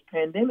during this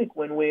pandemic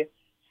when we're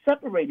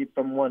separated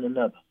from one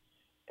another.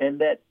 And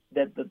that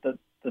the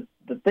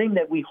thing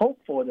that we hope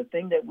for, the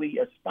thing that we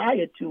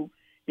aspire to,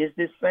 is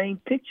this same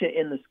picture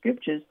in the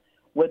scriptures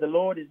where the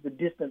Lord is the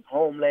distant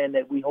homeland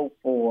that we hope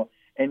for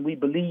and we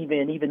believe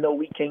in, even though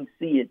we can't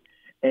see it.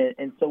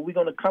 And so we're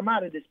going to come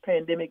out of this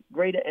pandemic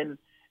greater and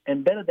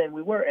better than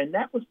we were. And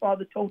that was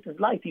Father Tolton's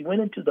life. He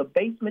went into the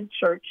basement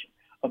church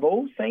of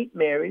Old St.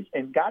 Mary's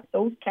and got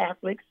those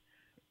Catholics,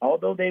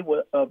 although they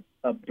were of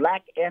a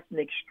black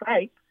ethnic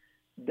stripe,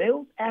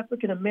 those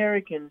African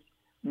Americans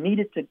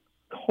needed to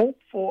hope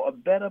for a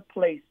better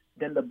place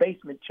than the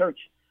basement church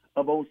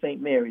of Old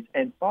St. Mary's.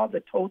 And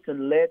Father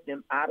Tolton led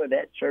them out of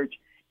that church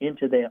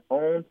into their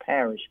own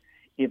parish.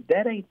 If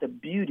that ain't the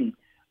beauty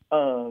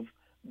of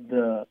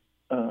the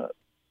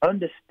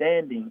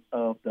understanding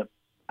of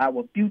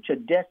our future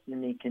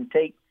destiny can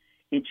take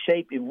its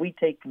shape if we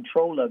take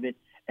control of it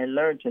and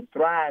learn to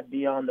thrive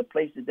beyond the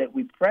places that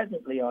we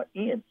presently are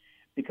in.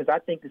 Because I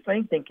think the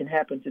same thing can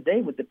happen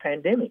today with the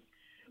pandemic.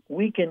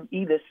 We can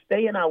either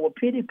stay in our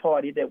pity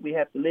party that we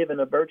have to live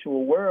in a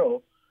virtual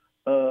world,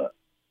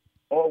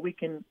 or we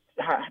can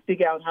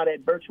figure out how that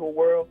virtual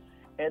world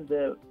and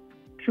the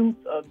truth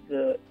of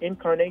the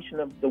incarnation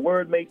of the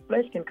Word made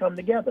flesh can come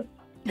together.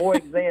 For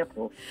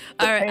example,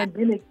 the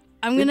pandemic...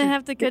 I'm going to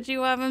have to cut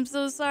you off. I'm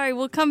so sorry.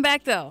 We'll come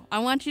back, though. I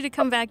want you to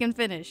come back and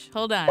finish.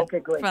 Hold on. Okay,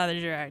 great. Father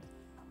Gerard.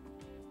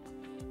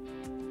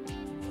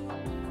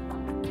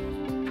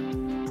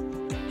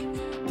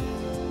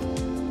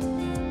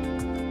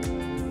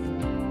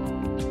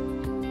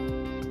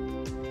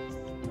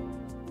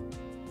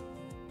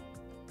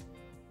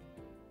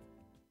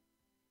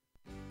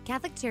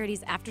 Catholic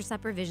Charities After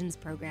Supper Visions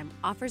program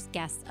offers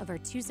guests of our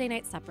Tuesday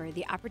night supper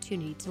the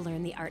opportunity to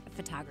learn the art of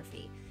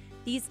photography.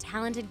 These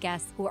talented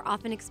guests, who are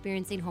often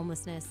experiencing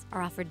homelessness,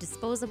 are offered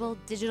disposable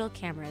digital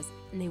cameras,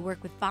 and they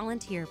work with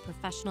volunteer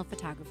professional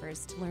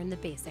photographers to learn the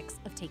basics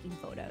of taking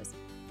photos.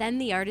 Then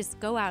the artists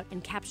go out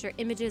and capture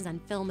images on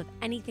film of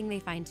anything they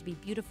find to be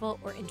beautiful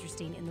or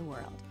interesting in the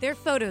world. Their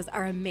photos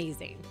are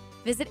amazing.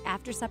 Visit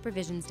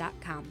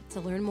AfterSupperVisions.com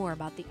to learn more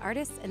about the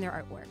artists and their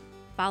artwork.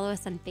 Follow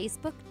us on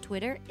Facebook,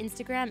 Twitter,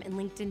 Instagram, and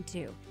LinkedIn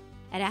too.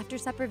 At After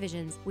Supper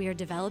Visions, we are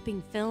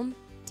developing film,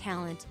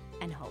 talent,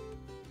 and hope.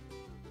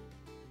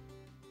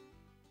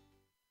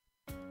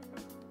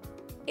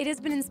 It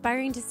has been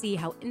inspiring to see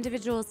how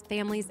individuals,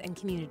 families, and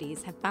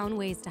communities have found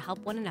ways to help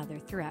one another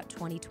throughout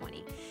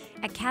 2020.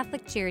 At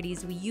Catholic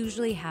Charities, we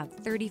usually have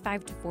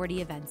 35 to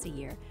 40 events a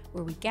year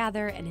where we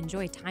gather and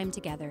enjoy time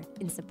together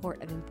in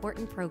support of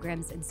important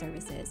programs and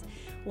services,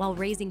 while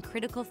raising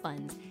critical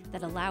funds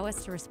that allow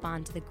us to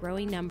respond to the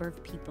growing number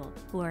of people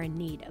who are in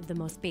need of the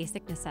most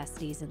basic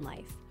necessities in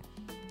life.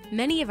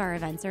 Many of our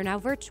events are now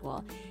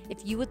virtual.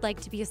 If you would like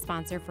to be a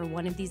sponsor for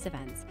one of these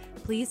events,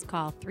 please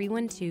call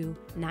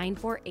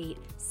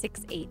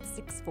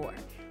 312-948-6864.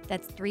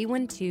 That's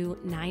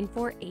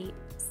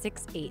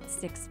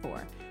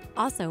 312-948-6864.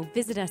 Also,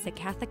 visit us at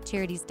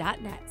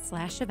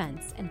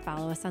catholiccharities.net/events and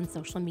follow us on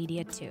social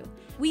media too.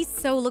 We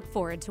so look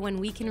forward to when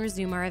we can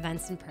resume our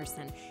events in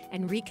person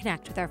and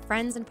reconnect with our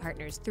friends and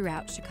partners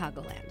throughout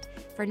Chicagoland.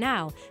 For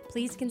now,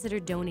 please consider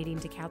donating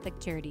to Catholic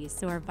Charities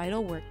so our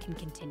vital work can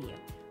continue.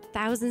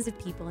 Thousands of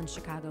people in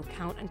Chicago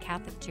count on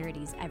Catholic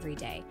Charities every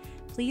day.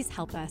 Please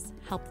help us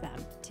help them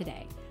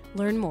today.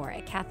 Learn more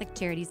at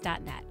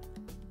catholiccharities.net.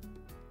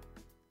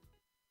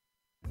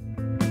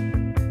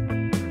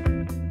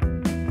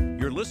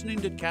 You're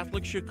listening to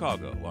Catholic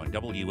Chicago on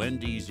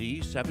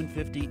WNDZ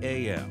 750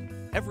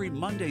 AM. Every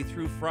Monday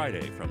through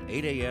Friday from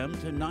 8 a.m.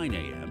 to 9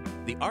 a.m.,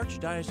 the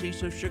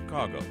Archdiocese of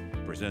Chicago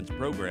presents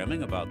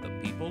programming about the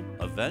people,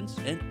 events,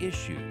 and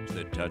issues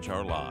that touch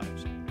our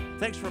lives.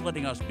 Thanks for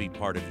letting us be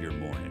part of your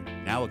morning.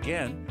 Now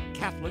again,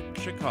 Catholic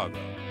Chicago.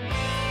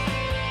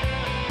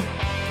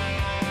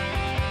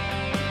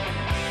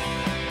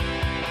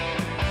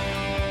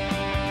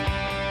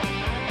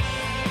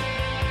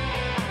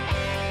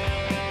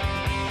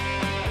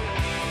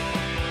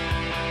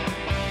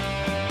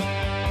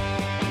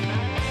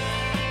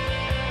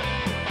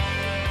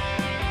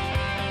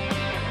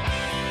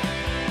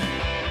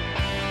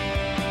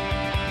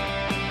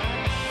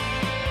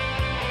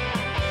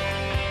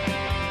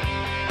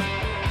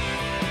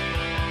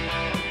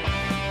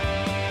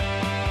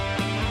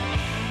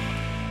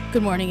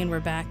 Good morning, and we're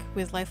back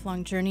with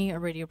Lifelong Journey, a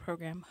radio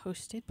program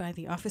hosted by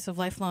the Office of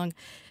Lifelong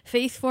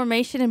Faith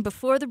Formation. And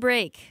before the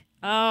break,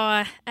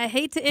 I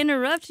hate to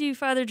interrupt you,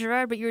 Father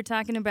Gerard, but you were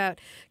talking about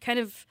kind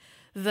of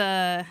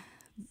the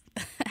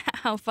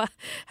how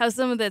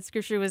some of that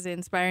scripture was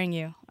inspiring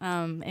you,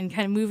 and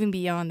kind of moving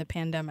beyond the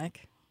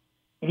pandemic.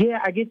 Yeah,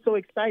 I get so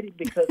excited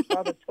because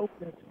Father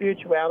Tolton's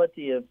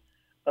spirituality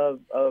of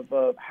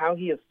how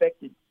he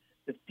affected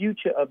the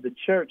future of the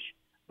church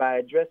by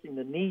addressing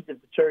the needs of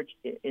the church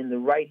in the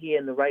right here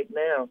and the right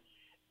now.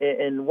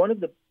 And one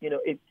of the,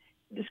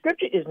 the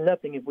scripture is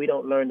nothing if we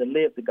don't learn to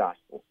live the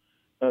gospel.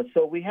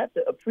 So we have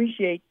to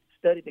appreciate,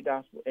 study the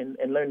gospel, and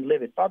learn to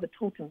live it. Father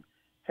Tolton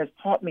has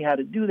taught me how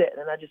to do that,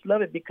 and I just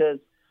love it because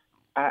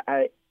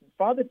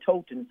Father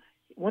Tolton,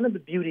 one of the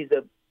beauties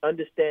of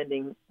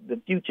understanding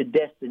the future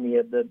destiny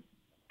of the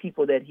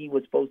people that he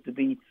was supposed to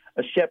be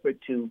a shepherd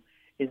to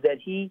is that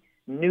he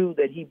knew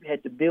that he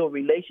had to build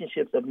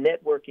relationships of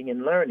networking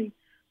and learning.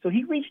 So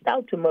he reached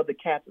out to Mother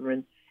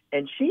Catherine,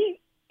 and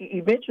she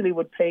eventually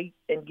would pay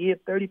and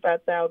give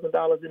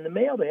 $35,000 in the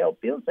mail to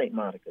help build St.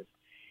 Monica's.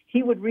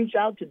 He would reach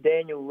out to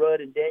Daniel Rudd,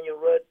 and Daniel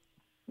Rudd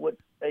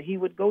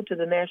would go to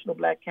the National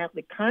Black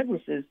Catholic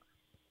Congresses,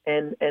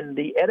 and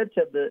the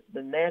editor of the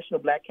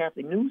National Black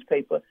Catholic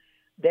newspaper,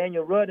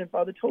 Daniel Rudd, and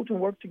Father Tolton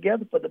worked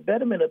together for the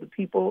betterment of the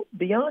people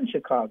beyond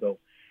Chicago.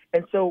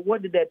 And so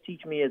what did that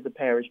teach me as a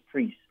parish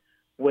priest?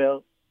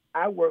 Well,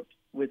 I worked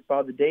with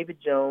Father David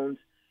Jones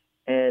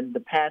and the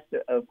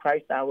pastor of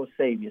Christ Our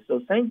Savior. So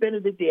St.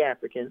 Benedict the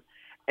African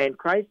and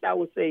Christ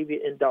Our Savior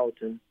in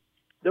Dalton,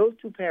 those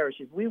two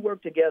parishes, we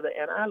worked together,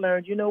 and I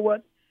learned, you know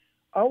what?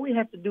 All we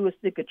have to do is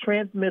stick a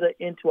transmitter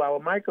into our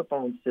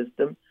microphone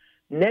system,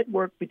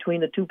 network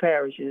between the two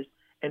parishes,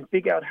 and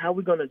figure out how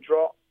we're going to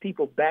draw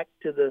people back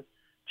to the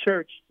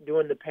church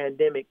during the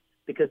pandemic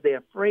because they're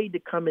afraid to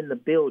come in the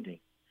building.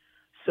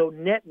 So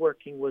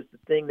networking was the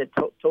thing that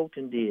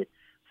Tolton did.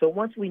 So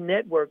once we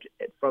networked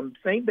from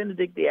St.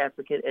 Benedict the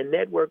African and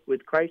networked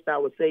with Christ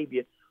Our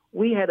Savior,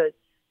 we had a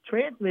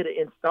transmitter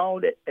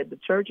installed at the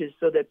churches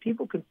so that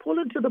people could pull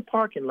into the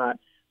parking lot,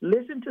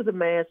 listen to the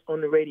Mass on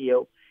the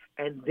radio,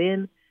 and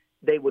then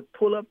they would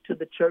pull up to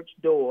the church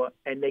door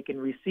and they can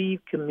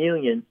receive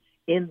communion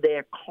in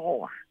their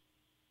car.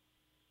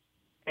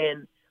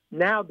 And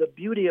now the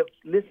beauty of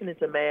listening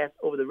to Mass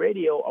over the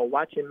radio or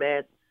watching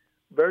Mass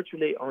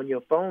virtually on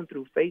your phone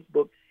through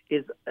Facebook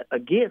is a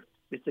gift.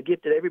 It's a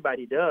gift that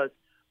everybody does,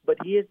 but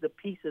here's the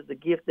piece of the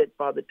gift that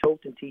Father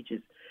Tolton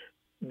teaches,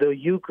 the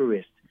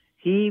Eucharist.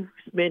 He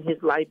spent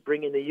his life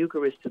bringing the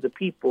Eucharist to the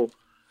people,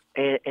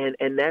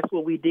 and that's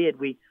what we did.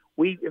 We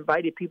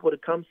invited people to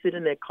come sit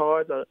in their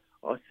cars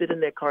or sit in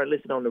their car and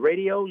listen on the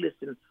radio,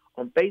 listen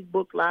on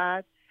Facebook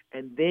Live,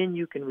 and then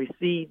you can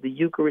receive the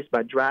Eucharist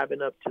by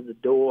driving up to the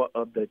door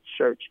of the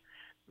church.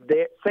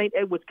 St.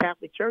 Edward's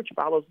Catholic Church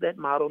follows that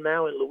model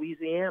now in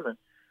Louisiana.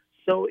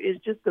 So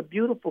it's just a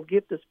beautiful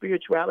gift of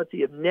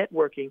spirituality, of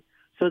networking,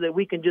 so that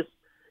we can just,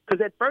 because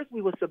at first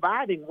we were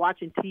surviving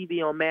watching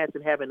TV on Mass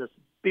and having a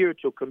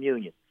spiritual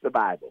communion,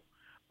 survival.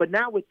 But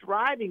now we're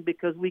thriving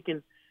because we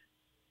can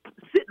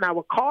sit in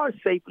our cars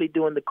safely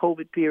during the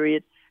COVID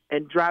period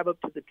and drive up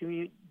to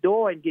the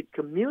door and get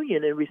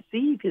communion and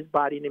receive his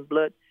body and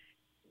blood.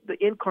 The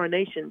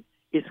incarnation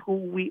is who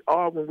we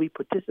are when we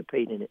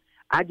participate in it.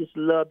 I just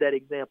love that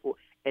example,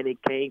 and it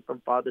came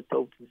from Father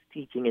Tolton's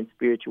teaching and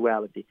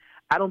spirituality.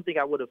 I don't think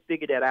I would have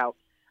figured that out.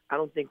 I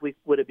don't think we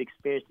would have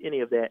experienced any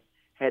of that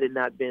had it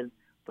not been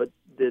for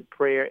the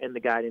prayer and the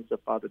guidance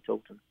of Father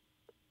Tolton.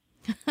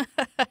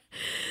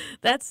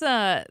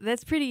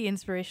 That's pretty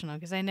inspirational,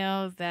 because I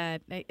know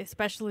that,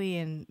 especially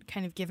in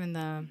kind of given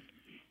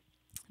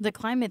the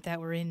climate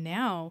that we're in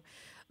now,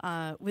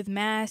 with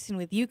Mass and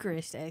with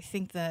Eucharist, I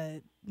think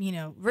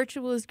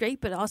virtual is great,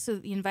 but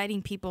also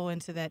inviting people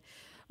into that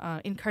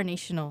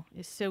incarnational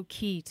is so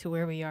key to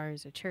where we are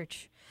as a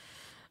church.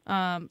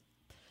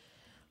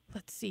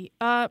 Let's see.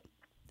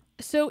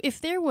 So if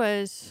there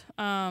was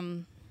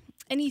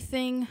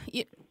anything,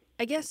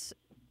 I guess,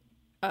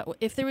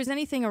 if there was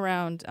anything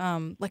around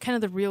like kind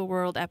of the real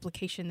world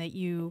application that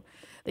you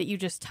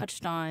just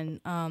touched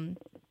on, and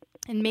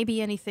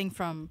maybe anything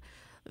from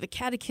the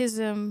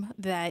Catechism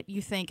that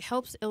you think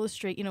helps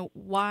illustrate,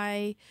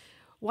 why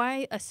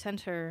why a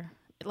center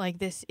like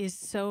this is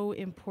so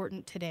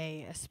important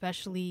today,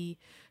 especially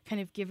kind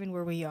of given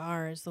where we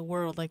are as the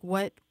world. Like,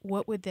 what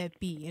would that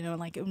be? You know,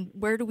 like,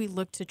 where do we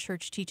look to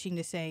church teaching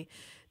to say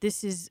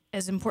this is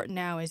as important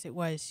now as it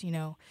was, you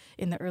know,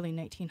 in the early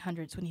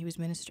 1900s when he was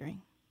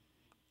ministering?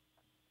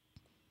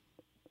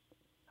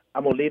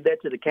 I'm going to leave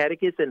that to the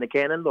catechist and the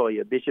canon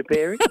lawyer, Bishop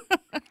Perry.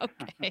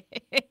 Okay.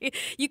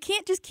 You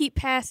can't just keep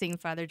passing,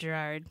 Father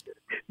Gerard.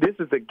 This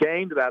is a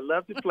game that I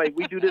love to play.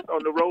 We do this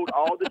on the road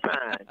all the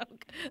time.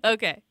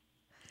 Okay.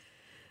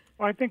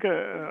 Well, I think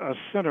a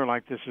center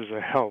like this is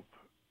a help.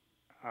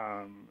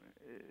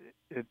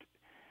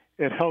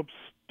 It helps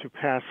to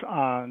pass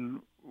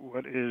on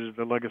what is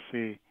the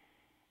legacy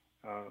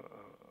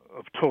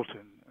of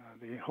Tolton.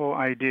 The whole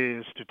idea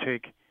is to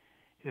take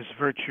his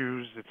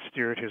virtues that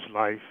steered his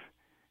life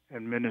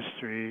and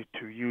ministry,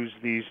 to use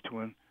these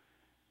to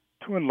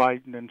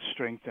enlighten and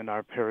strengthen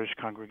our parish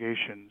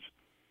congregations.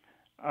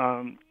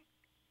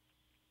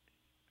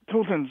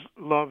 Tolton's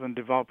love and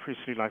devout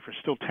priestly life are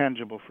still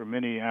tangible for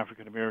many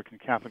African American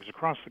Catholics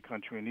across the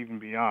country and even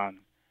beyond.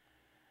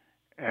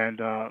 And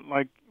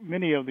like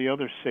many of the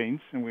other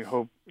saints, and we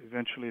hope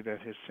eventually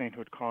that his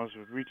sainthood cause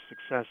would reach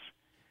success,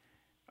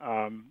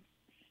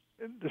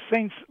 the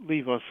saints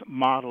leave us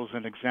models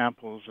and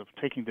examples of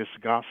taking this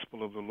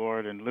gospel of the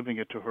Lord and living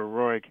it to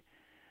heroic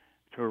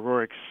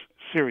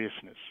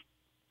seriousness.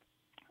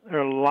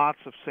 There are lots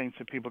of saints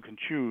that people can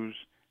choose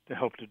to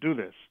help to do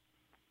this.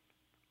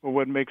 But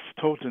what makes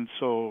Tolton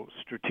so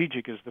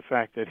strategic is the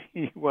fact that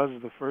he was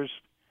the first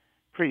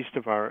priest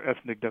of our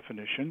ethnic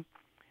definition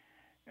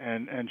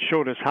and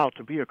showed us how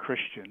to be a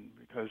Christian,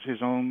 because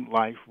his own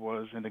life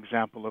was an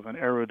example of an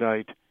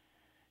erudite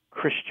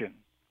Christian,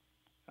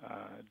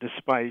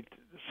 despite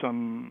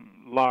some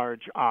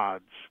large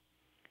odds.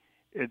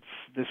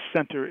 This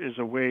center is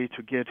a way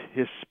to get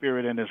his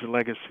spirit and his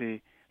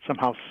legacy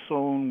somehow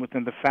sewn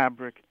within the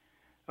fabric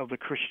of the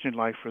Christian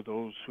life for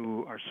those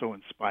who are so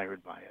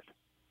inspired by it.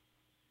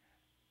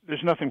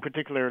 There's nothing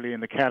particularly in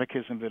the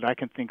catechism that I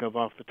can think of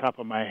off the top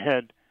of my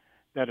head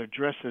that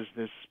addresses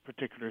this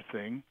particular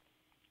thing,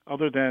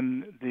 other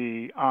than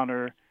the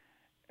honor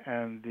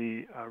and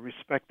the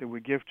respect that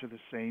we give to the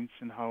saints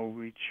and how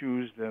we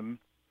choose them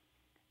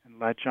and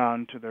latch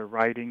on to their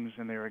writings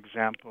and their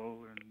example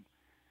and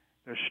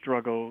their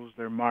struggles,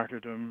 their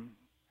martyrdom,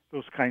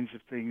 those kinds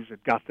of things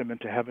that got them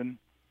into heaven.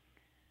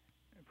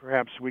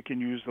 Perhaps we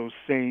can use those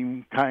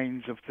same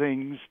kinds of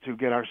things to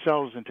get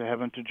ourselves into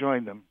heaven, to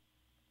join them.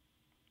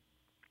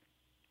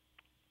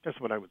 That's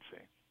what I would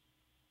say.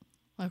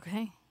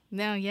 Okay.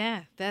 No,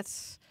 yeah,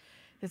 that's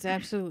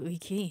absolutely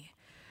key.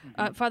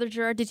 Father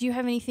Gerard, did you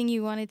have anything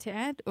you wanted to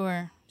add,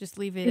 or just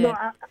leave it?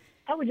 I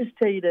would just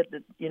tell you that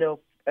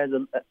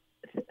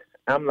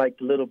I'm like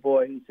the little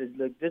boy who says,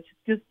 "Look,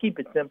 just keep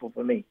it simple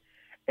for me,"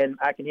 and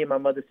I can hear my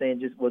mother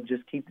saying,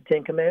 "Just keep the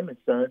Ten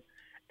Commandments, son."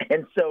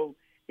 And so,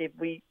 if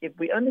we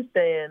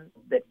understand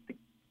that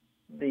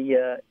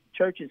the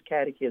church's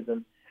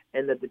catechism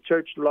and that the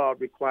church law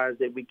requires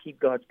that we keep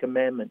God's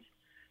commandments.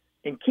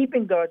 In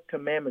keeping God's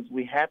commandments,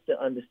 we have to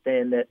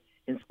understand that,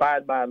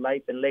 inspired by a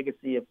life and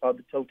legacy of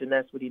Father Tolton,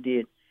 that's what he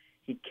did.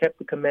 He kept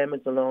the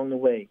commandments along the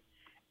way.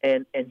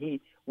 And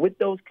he, with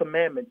those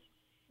commandments,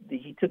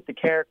 he took the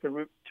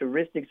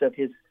characteristics of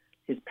his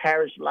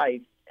parish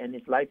life and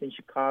his life in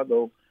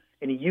Chicago,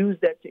 and he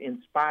used that to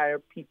inspire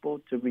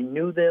people to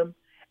renew them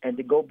and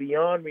to go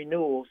beyond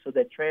renewal so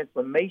that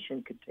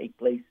transformation could take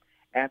place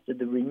after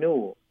the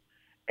renewal.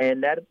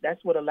 And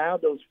that's what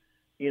allowed those,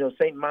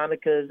 St.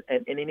 Monica's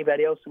and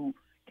anybody else who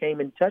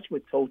came in touch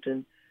with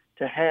Tolton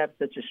to have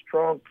such a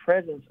strong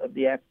presence of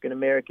the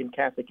African-American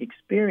Catholic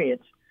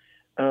experience.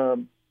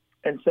 And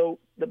so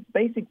the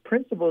basic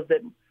principles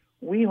that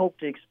we hope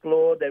to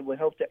explore that will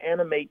help to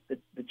animate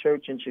the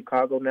church in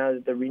Chicago now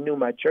that the Renew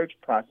My Church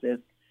process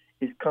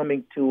is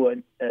coming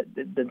to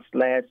the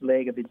last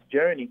leg of its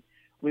journey.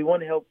 We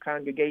want to help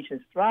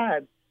congregations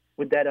thrive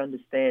with that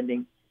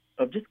understanding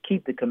of just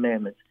keep the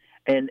commandments.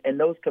 And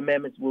those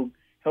commandments will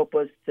help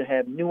us to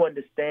have new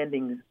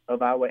understandings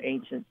of our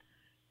ancient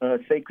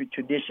sacred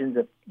traditions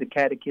of the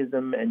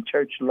catechism and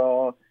church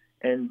law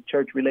and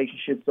church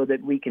relationships so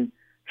that we can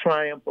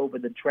triumph over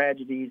the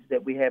tragedies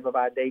that we have of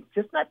our day,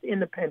 just not in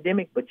the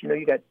pandemic, but,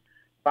 you got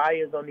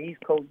fires on the East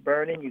Coast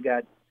burning, you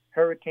got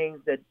hurricanes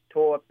that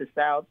tore up the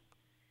South,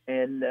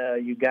 and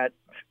you got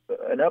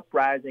an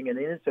uprising and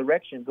an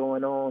insurrection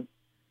going on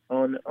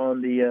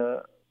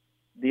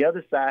the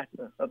other side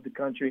of the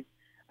country.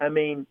 I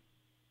mean,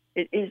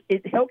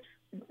 it helps.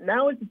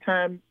 Now is the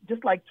time,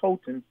 just like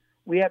Tolton,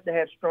 we have to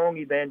have strong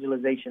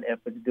evangelization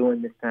efforts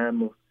during this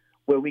time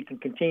where we can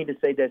continue to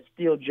say there's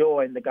still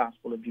joy in the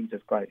gospel of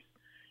Jesus Christ.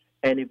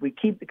 And if we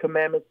keep the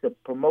commandments to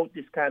promote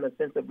this kind of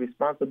sense of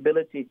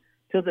responsibility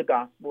to the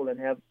gospel and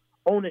have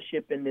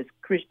ownership in this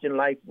Christian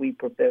life we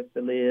profess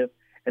to live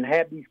and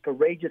have these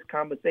courageous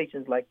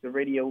conversations like the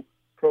radio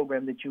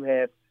program that you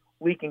have,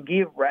 we can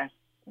give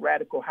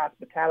radical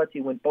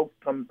hospitality when folks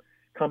come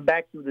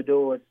back through the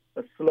doors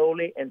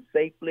slowly and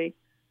safely,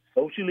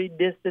 socially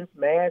distanced,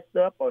 masked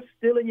up, or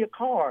still in your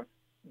car,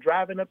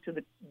 driving up to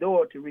the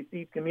door to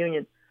receive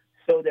communion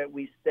so that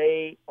we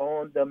stay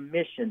on the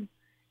mission.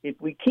 If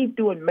we keep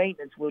doing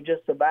maintenance, we'll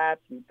just survive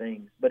through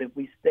things. But if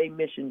we stay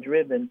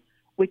mission-driven,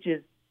 which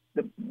is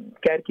the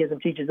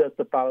Catechism teaches us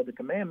to follow the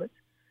commandments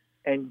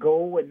and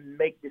go and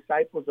make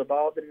disciples of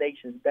all the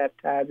nations,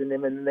 baptizing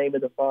them in the name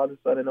of the Father,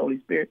 Son, and Holy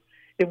Spirit.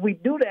 If we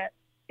do that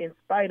in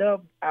spite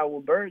of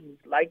our burdens,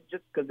 like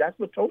just because that's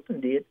what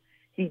Tolton did,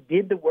 he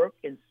did the work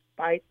in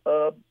spite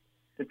of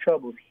the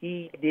troubles.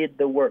 He did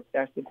the work.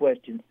 That's the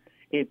question.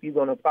 If you're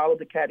going to follow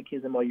the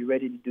Catechism, are you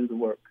ready to do the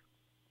work?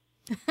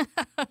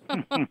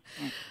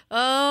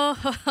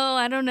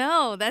 I don't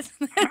know. That's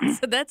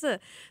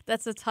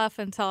a tough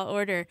and tall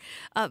order.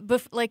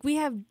 But like we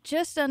have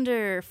just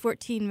under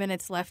 14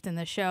 minutes left in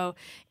the show,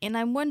 and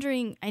I'm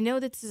wondering. I know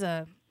this is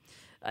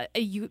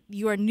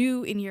you are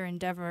new in your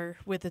endeavor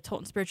with the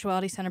Tolton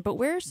Spirituality Center, but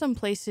where are some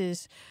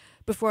places?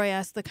 Before I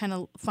ask the kind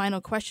of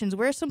final questions,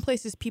 where are some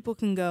places people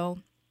can go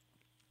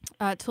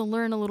to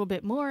learn a little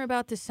bit more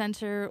about the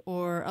center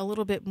or a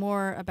little bit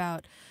more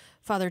about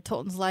Father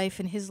Tolton's life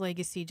and his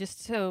legacy,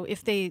 just so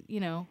if they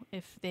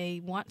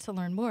want to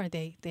learn more,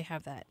 they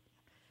have that.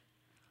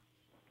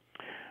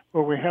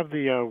 Well, we have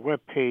the web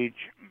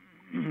page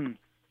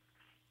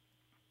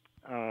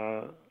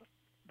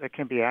that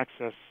can be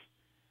accessed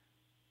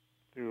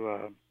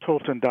through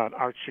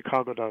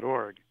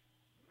tolton.archchicago.org.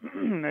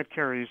 That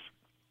carries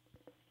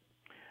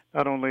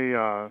not only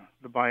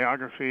the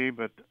biography,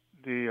 but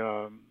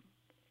the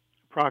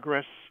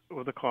progress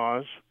of the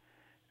cause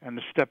and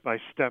the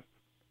step-by-step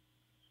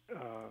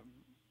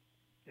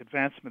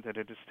advancement that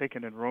it has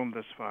taken in Rome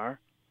thus far.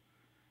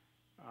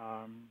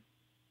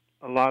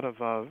 A lot of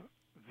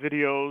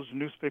videos,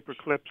 newspaper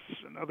clips,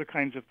 and other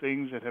kinds of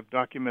things that have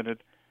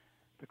documented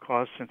the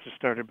cause since it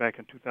started back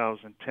in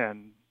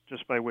 2010,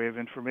 just by way of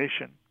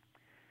information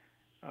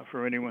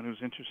for anyone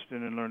who's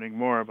interested in learning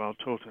more about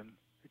Tolton.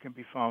 It can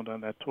be found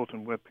on that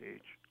Tolton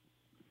webpage.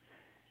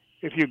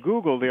 If you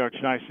Google the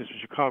Archdiocese of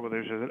Chicago,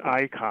 there's an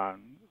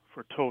icon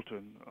for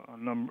Tolton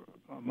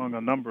among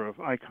a number of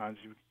icons.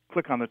 You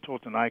click on the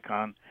Tolton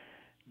icon,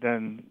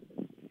 then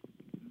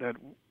that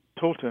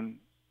Tolton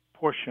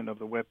portion of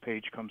the web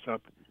page comes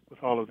up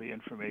with all of the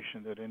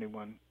information that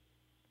anyone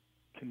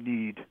can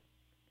need.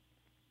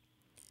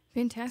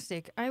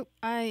 Fantastic.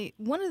 I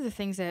one of the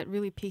things that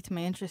really piqued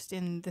my interest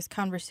in this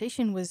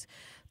conversation was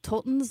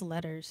Tolton's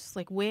letters.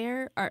 Like,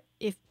 where are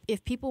if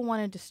people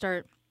wanted to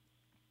start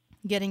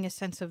getting a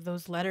sense of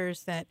those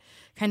letters that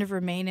kind of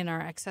remain and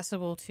are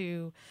accessible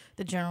to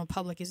the general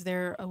public, is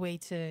there a way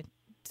to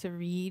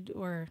read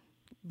or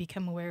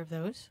become aware of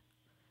those?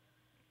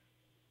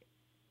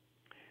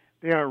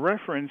 They are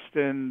referenced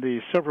in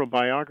the several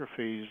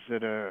biographies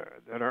that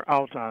are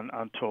out on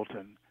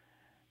Tolton.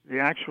 The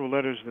actual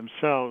letters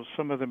themselves,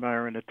 some of them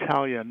are in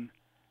Italian,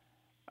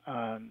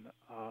 that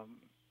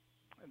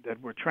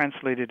were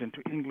translated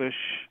into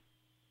English.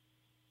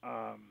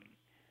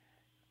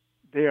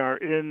 They are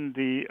in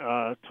the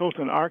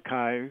Tolton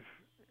archive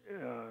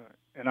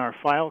in our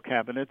file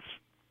cabinets.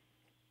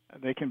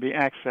 They can be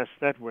accessed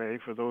that way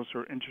for those who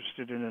are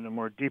interested in a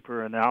more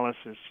deeper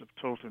analysis of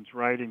Tolton's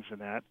writings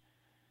and that.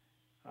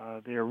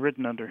 They are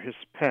written under his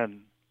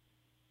pen.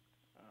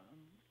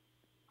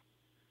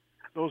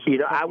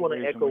 I want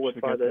to echo what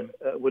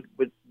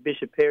what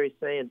Bishop Perry's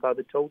saying.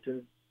 Father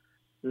Tolton's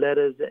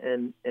letters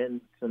and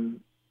some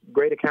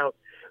great accounts.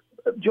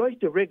 Joyce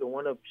DeRigga,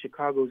 one of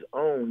Chicago's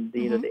own,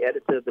 the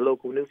editor of the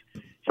local news,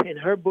 in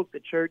her book, The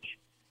Church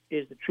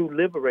is the True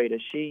Liberator,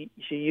 she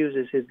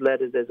uses his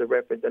letters as a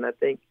reference, and I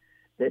think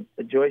that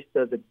Joyce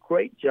does a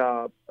great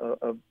job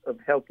of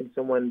helping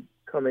someone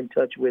come in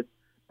touch with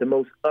the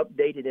most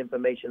updated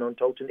information on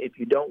Tolton. If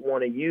you don't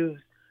want to use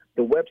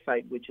the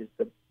website, which is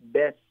the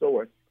best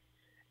source,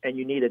 and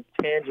you need a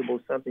tangible,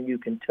 something you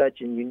can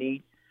touch, and you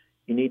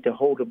need to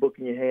hold a book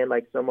in your hand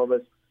like some of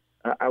us,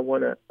 I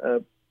want to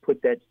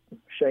put that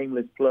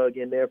shameless plug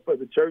in there for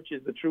The Church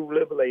is the True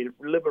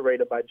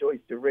Liberator by Joyce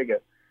DeRigga,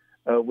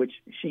 which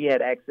she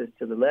had access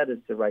to the letters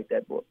to write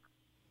that book.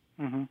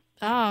 Mm-hmm.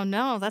 Oh,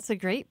 no, that's a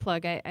great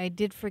plug. I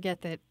did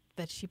forget that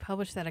she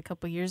published that a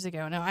couple years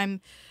ago. Now,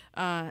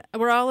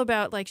 we're all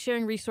about like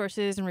sharing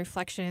resources and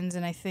reflections,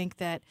 and I think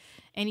that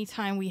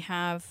anytime we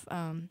have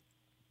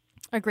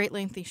a great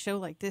lengthy show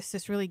like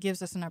this really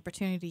gives us an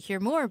opportunity to hear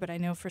more. But I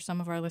know for some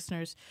of our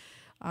listeners,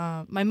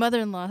 my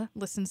mother-in-law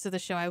listens to the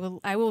show.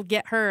 I will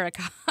get her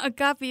a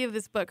copy of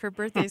this book. Her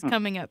birthday is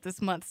coming up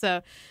this month.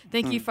 So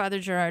thank you, Father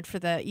Gerard, for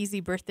the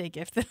easy birthday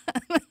gift that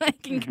I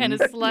can kind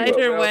of slide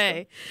her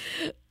way.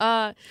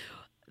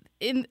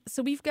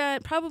 So we've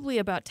got probably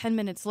about 10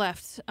 minutes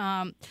left.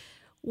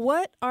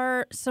 What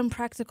are some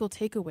practical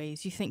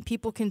takeaways you think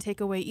people can take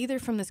away either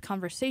from this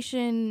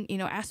conversation,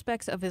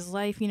 aspects of his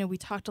life? We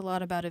talked a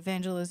lot about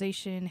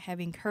evangelization,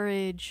 having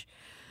courage,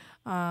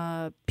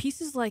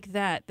 pieces like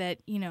that,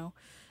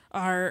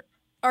 our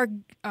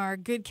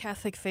good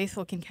Catholic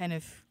faithful can kind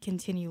of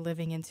continue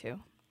living into.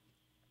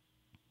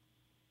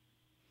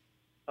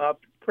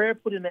 Prayer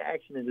put into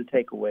action is a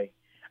takeaway.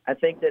 I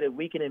think that if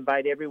we can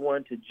invite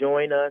everyone to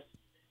join us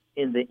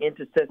in the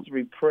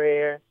intercessory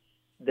prayer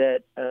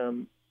that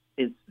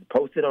is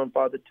posted on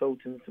Father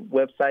Toten's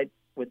website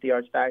with the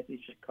Archdiocese of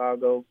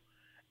Chicago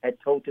at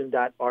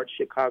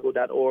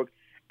toten.archchicago.org.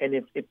 And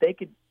if they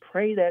could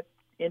pray that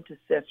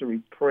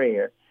intercessory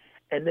prayer,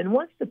 and then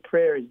once the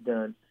prayer is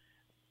done,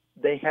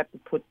 they have to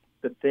put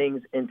the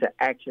things into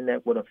action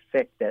that would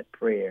affect that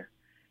prayer.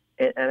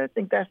 And I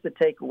think that's the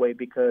takeaway,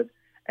 because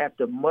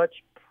after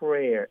much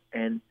prayer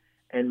and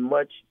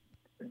much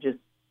just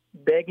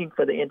begging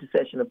for the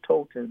intercession of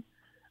Toten,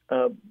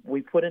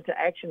 we put into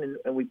action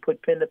and we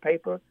put pen to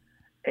paper.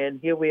 And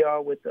here we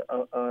are with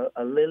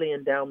a Lilly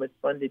Endowment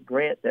funded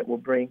grant that will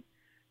bring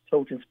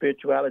Toten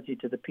spirituality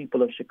to the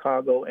people of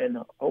Chicago and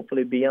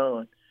hopefully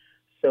beyond.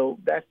 So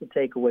that's the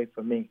takeaway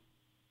for me.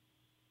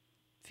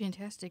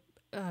 Fantastic.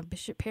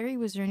 Bishop Perry,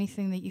 was there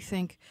anything that you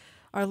think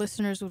our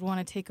listeners would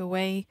want to take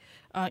away,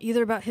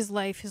 either about his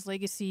life, his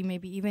legacy,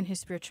 maybe even his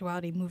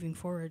spirituality moving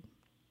forward?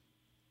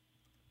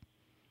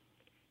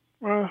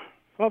 Well,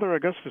 Father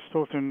Augustus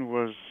Toten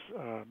was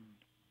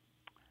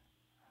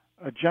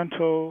a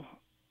gentle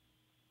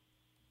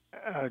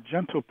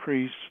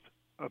priest,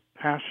 a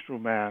pastoral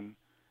man,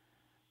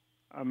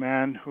 a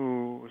man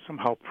who was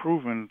somehow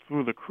proven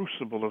through the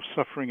crucible of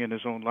suffering in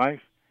his own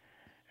life,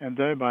 and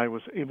thereby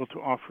was able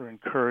to offer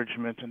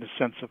encouragement and a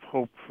sense of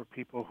hope for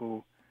people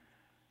who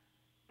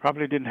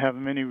probably didn't have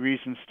many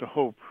reasons to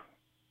hope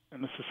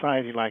in a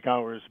society like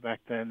ours back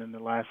then in the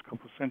last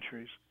couple of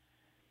centuries.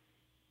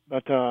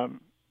 But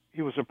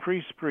he was a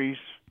priest,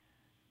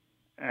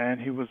 and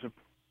he was a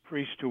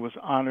priest who was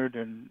honored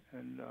and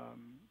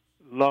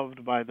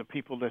loved by the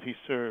people that he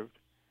served.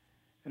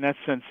 In that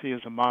sense, he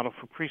is a model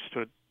for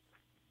priesthood.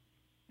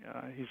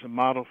 He's a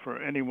model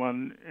for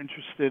anyone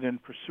interested in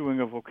pursuing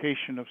a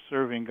vocation of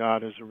serving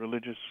God as a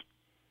religious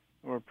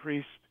or a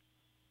priest.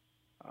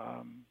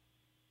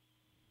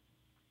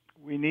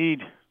 We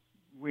need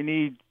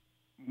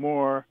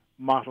more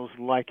models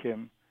like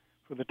him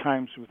for the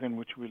times within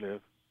which we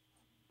live.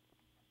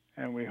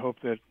 And we hope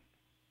that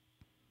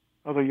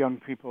other young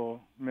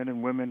people, men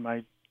and women,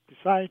 might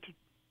decide to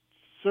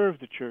serve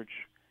the church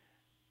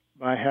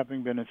by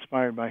having been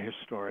inspired by his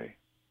story.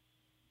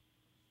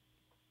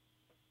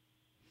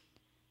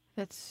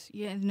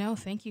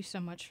 Thank you so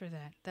much for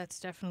that. That's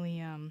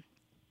definitely,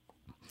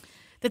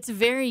 that's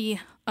very,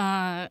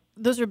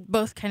 those are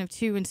both kind of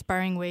two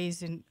inspiring ways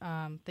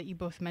that you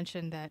both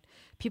mentioned that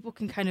people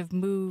can kind of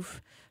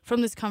move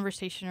from this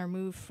conversation or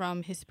move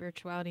from his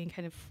spirituality and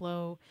kind of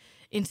flow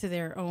into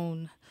their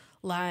own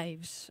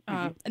lives.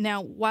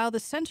 Now, while the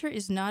center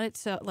is not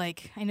itself, I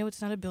know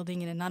it's not a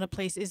building and not a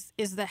place,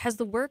 has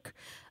the work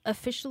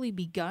officially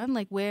begun?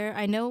 Where,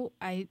 I know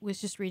I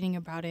was just reading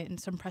about it in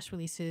some press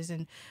releases,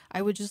 and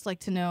I would just like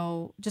to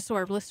know, just so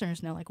our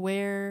listeners know,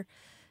 where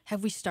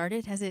have we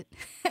started? Has it,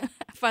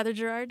 Father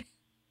Gerard?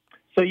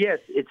 So yes,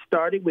 it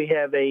started. We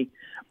have a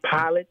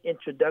pilot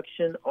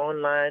introduction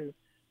online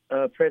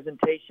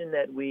presentation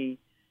that we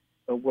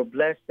were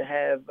blessed to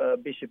have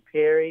Bishop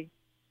Perry,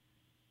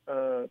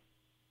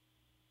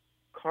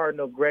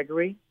 Cardinal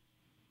Gregory,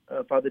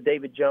 Father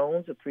David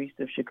Jones, a priest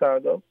of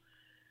Chicago,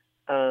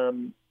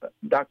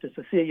 Dr.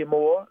 Cecilia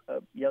Moore,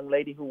 a young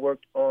lady who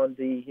worked on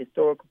the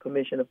historical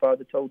commission of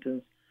Father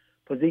Toten's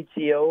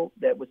Positio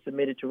that was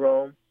submitted to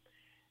Rome,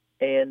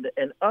 and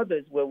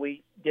others, where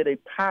we did a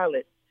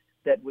pilot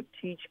that would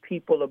teach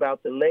people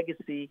about the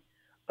legacy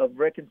of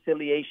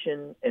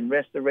reconciliation and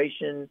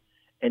restoration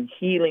and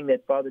healing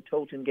that Father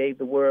Toten gave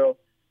the world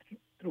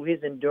through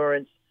his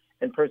endurance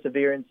and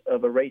perseverance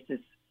of a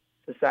racist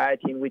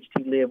society in which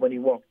he lived when he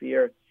walked the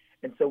earth.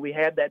 And so we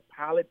have that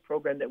pilot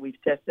program that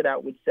we've tested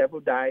out with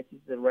several dioceses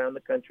around the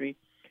country,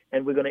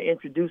 and we're going to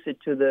introduce it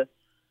to the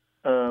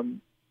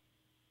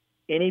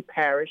any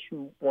parish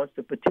who wants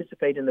to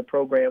participate in the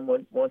program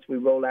once we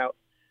roll out.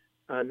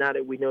 Now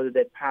that we know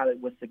that pilot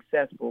was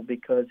successful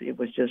because it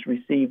was just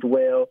received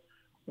well,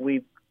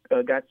 we've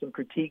got some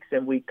critiques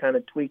and we kind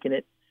of tweaking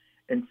it.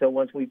 And so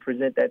once we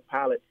present that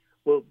pilot,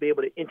 we'll be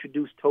able to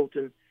introduce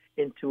Toten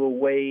into a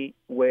way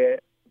where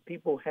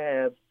people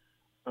have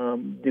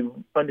the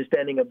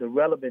understanding of the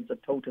relevance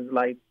of Toten's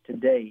life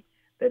today,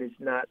 that it's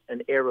not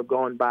an era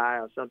gone by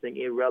or something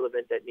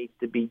irrelevant that needs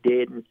to be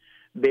dead and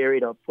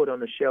buried or put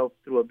on a shelf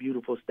through a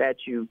beautiful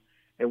statue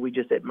and we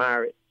just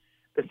admire it.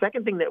 The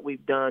second thing that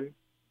we've done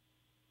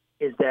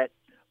is that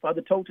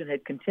Father Toten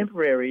had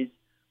contemporaries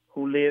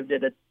who lived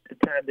at the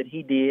time that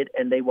he did,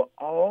 and they were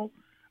all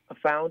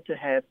found to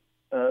have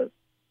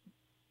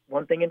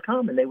one thing in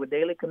common. They were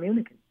daily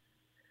communicants.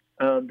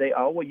 They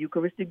all were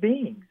Eucharistic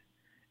beings.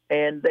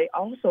 And they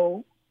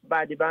also,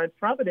 by divine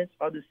providence,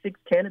 are the 6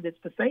 candidates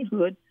for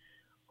sainthood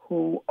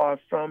who are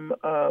from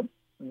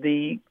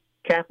the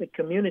Catholic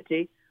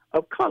community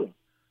of color.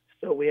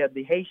 So we have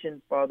the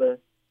Haitian Father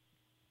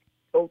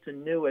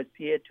Toten knew as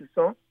Pierre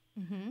Toussaint.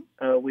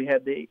 Mm-hmm. We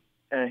have the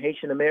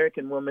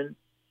Haitian-American woman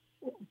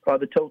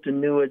Father Toten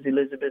knew as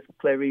Elizabeth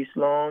Clarice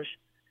Lange.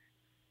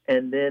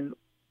 And then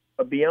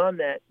beyond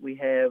that, we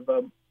have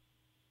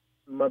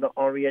Mother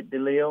Henriette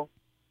DeLille.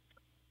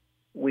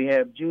 We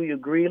have Julia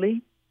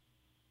Greeley,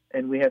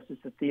 and we have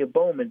Sister Thea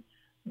Bowman.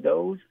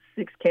 Those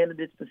 6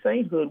 candidates for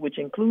sainthood, which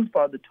includes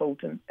Father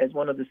Tolton as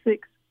one of the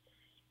 6.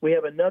 We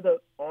have another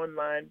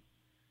online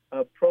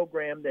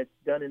program that's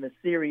done in a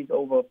series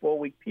over a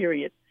 4-week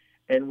period,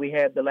 and we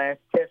have the last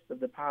test of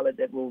the pilot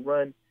that will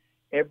run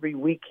every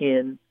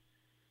weekend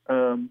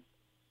in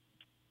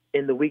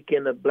the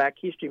weekend of Black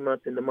History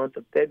Month in the month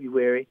of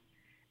February.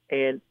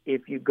 And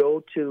if you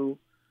go to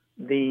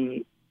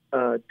the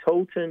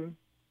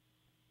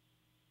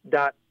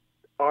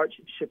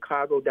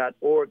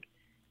Tolton.archchicago.org,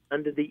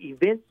 under the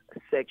events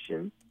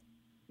section,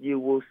 you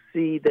will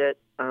see that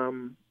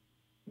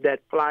that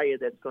flyer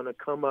that's going to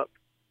come up,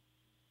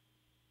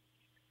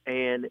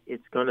 and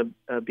it's going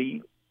to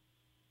be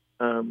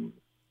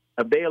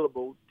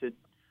available to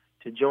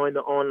join the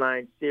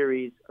online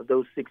series of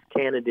those 6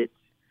 candidates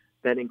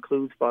that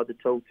includes Father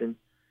Tolton.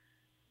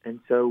 And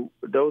so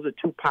those are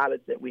 2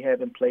 pilots that we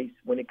have in place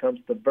when it comes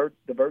to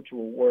the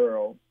virtual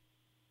world.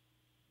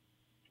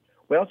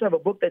 We also have a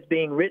book that's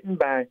being written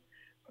by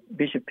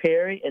Bishop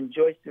Perry and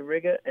Joyce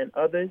DeRigga and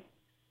others,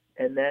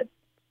 and that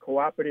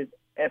cooperative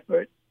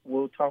effort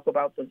will talk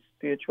about the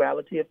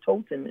spirituality of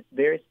Tolton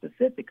very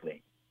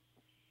specifically.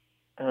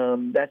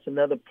 That's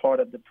another part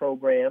of the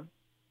program.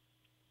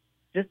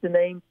 Just to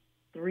name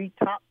 3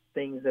 top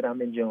things that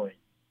I'm enjoying.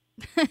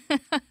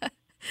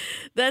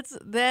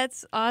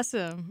 That's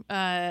awesome.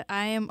 I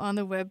am on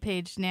the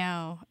webpage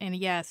now, and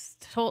yes,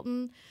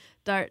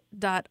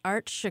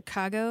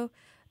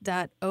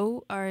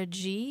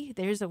 Tolton.archchicago.org.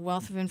 There's a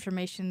wealth of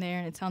information there,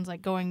 and it sounds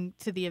like going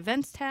to the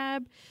events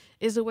tab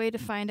is a way to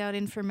find out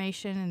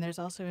information, and there's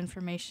also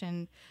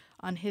information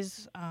on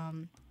his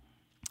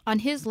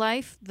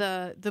life.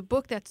 The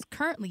book that's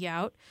currently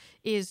out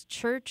is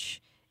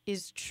Church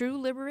is True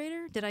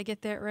Liberator. Did I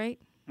get that right?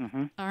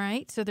 Mm-hmm. All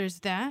right, so there's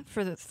that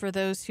for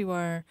those who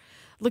are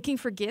looking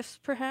for gifts,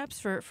 perhaps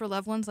for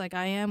loved ones like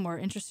I am, or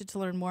interested to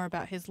learn more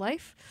about his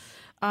life.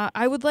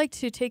 I would like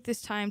to take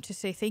this time to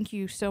say thank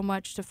you so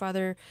much to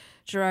Father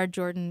Gerard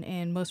Jordan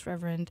and Most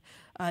Reverend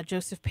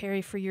Joseph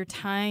Perry for your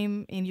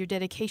time and your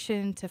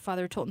dedication to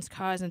Father Tolton's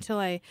cause. Until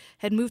I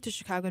had moved to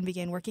Chicago and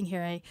began working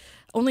here, I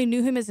only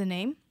knew him as a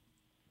name.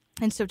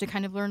 And so to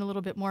kind of learn a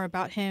little bit more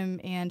about him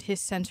and his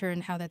center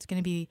and how that's going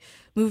to be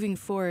moving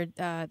forward,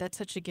 that's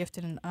such a gift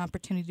and an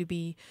opportunity to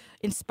be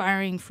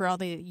inspiring for all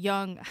the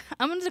young,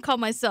 I'm going to call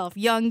myself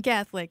young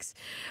Catholics.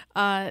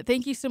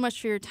 Thank you so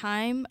much for your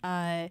time.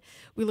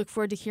 We look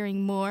forward to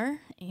hearing more,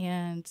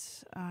 and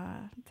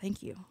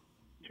thank you.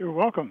 You're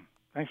welcome.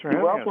 Thanks for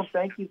having You're welcome. us.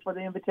 Thank you for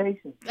the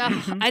invitation.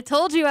 I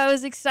told you I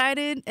was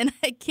excited, and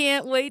I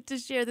can't wait to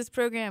share this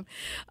program.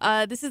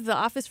 This is the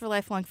Office for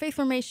Lifelong Faith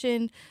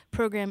Formation.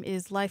 Program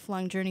is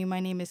Lifelong Journey. My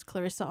name is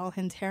Clarissa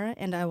Alhantera,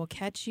 and I will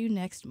catch you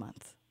next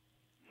month.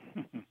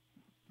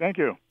 Thank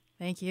you.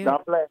 Thank you.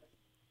 God bless.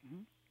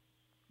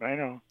 Bye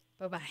now.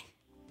 Bye-bye.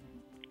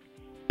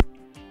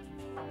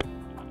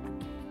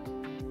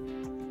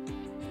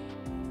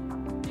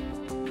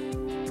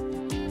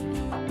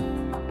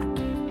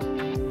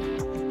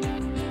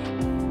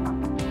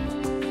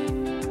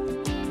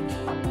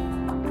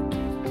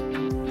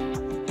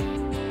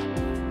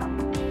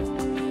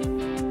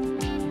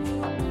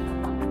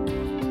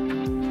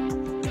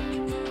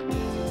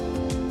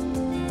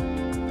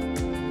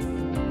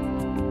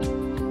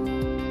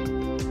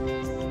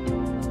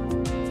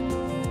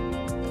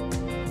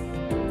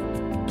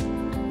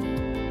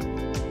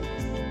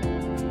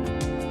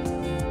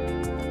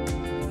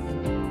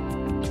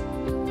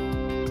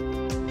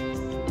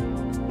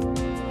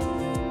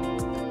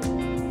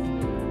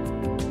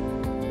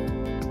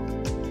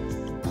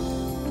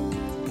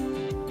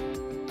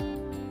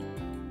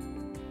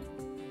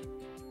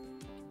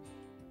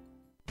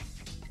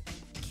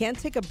 Can't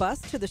take a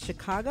bus to the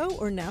Chicago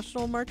or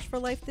National March for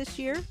Life this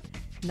year?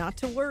 Not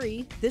to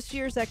worry, this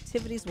year's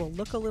activities will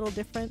look a little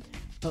different,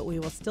 but we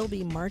will still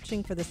be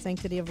marching for the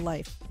sanctity of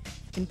life.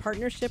 In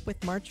partnership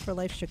with March for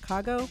Life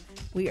Chicago,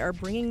 we are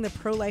bringing the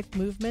pro-life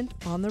movement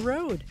on the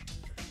road.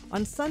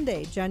 On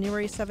Sunday,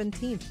 January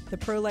 17th, the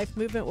pro-life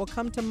movement will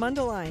come to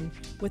Mundelein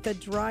with a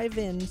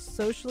drive-in,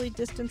 socially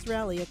distanced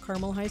rally at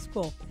Carmel High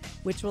School,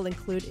 which will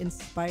include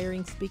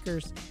inspiring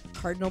speakers,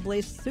 Cardinal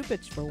Blaise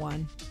Cupich for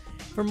one.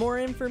 For more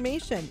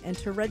information and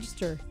to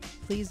register,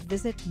 please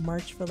visit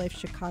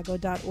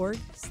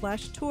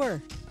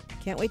marchforlifechicago.org/tour.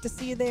 Can't wait to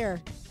see you there.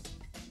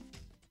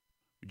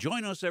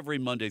 Join us every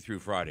Monday through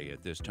Friday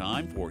at this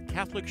time for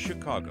Catholic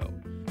Chicago.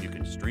 You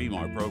can stream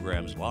our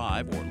programs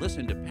live or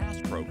listen to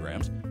past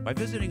programs by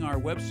visiting our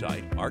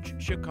website,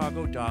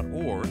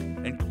 archchicago.org,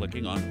 and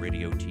clicking on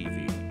Radio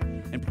TV.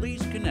 And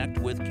please connect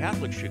with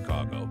Catholic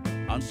Chicago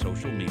on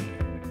social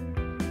media.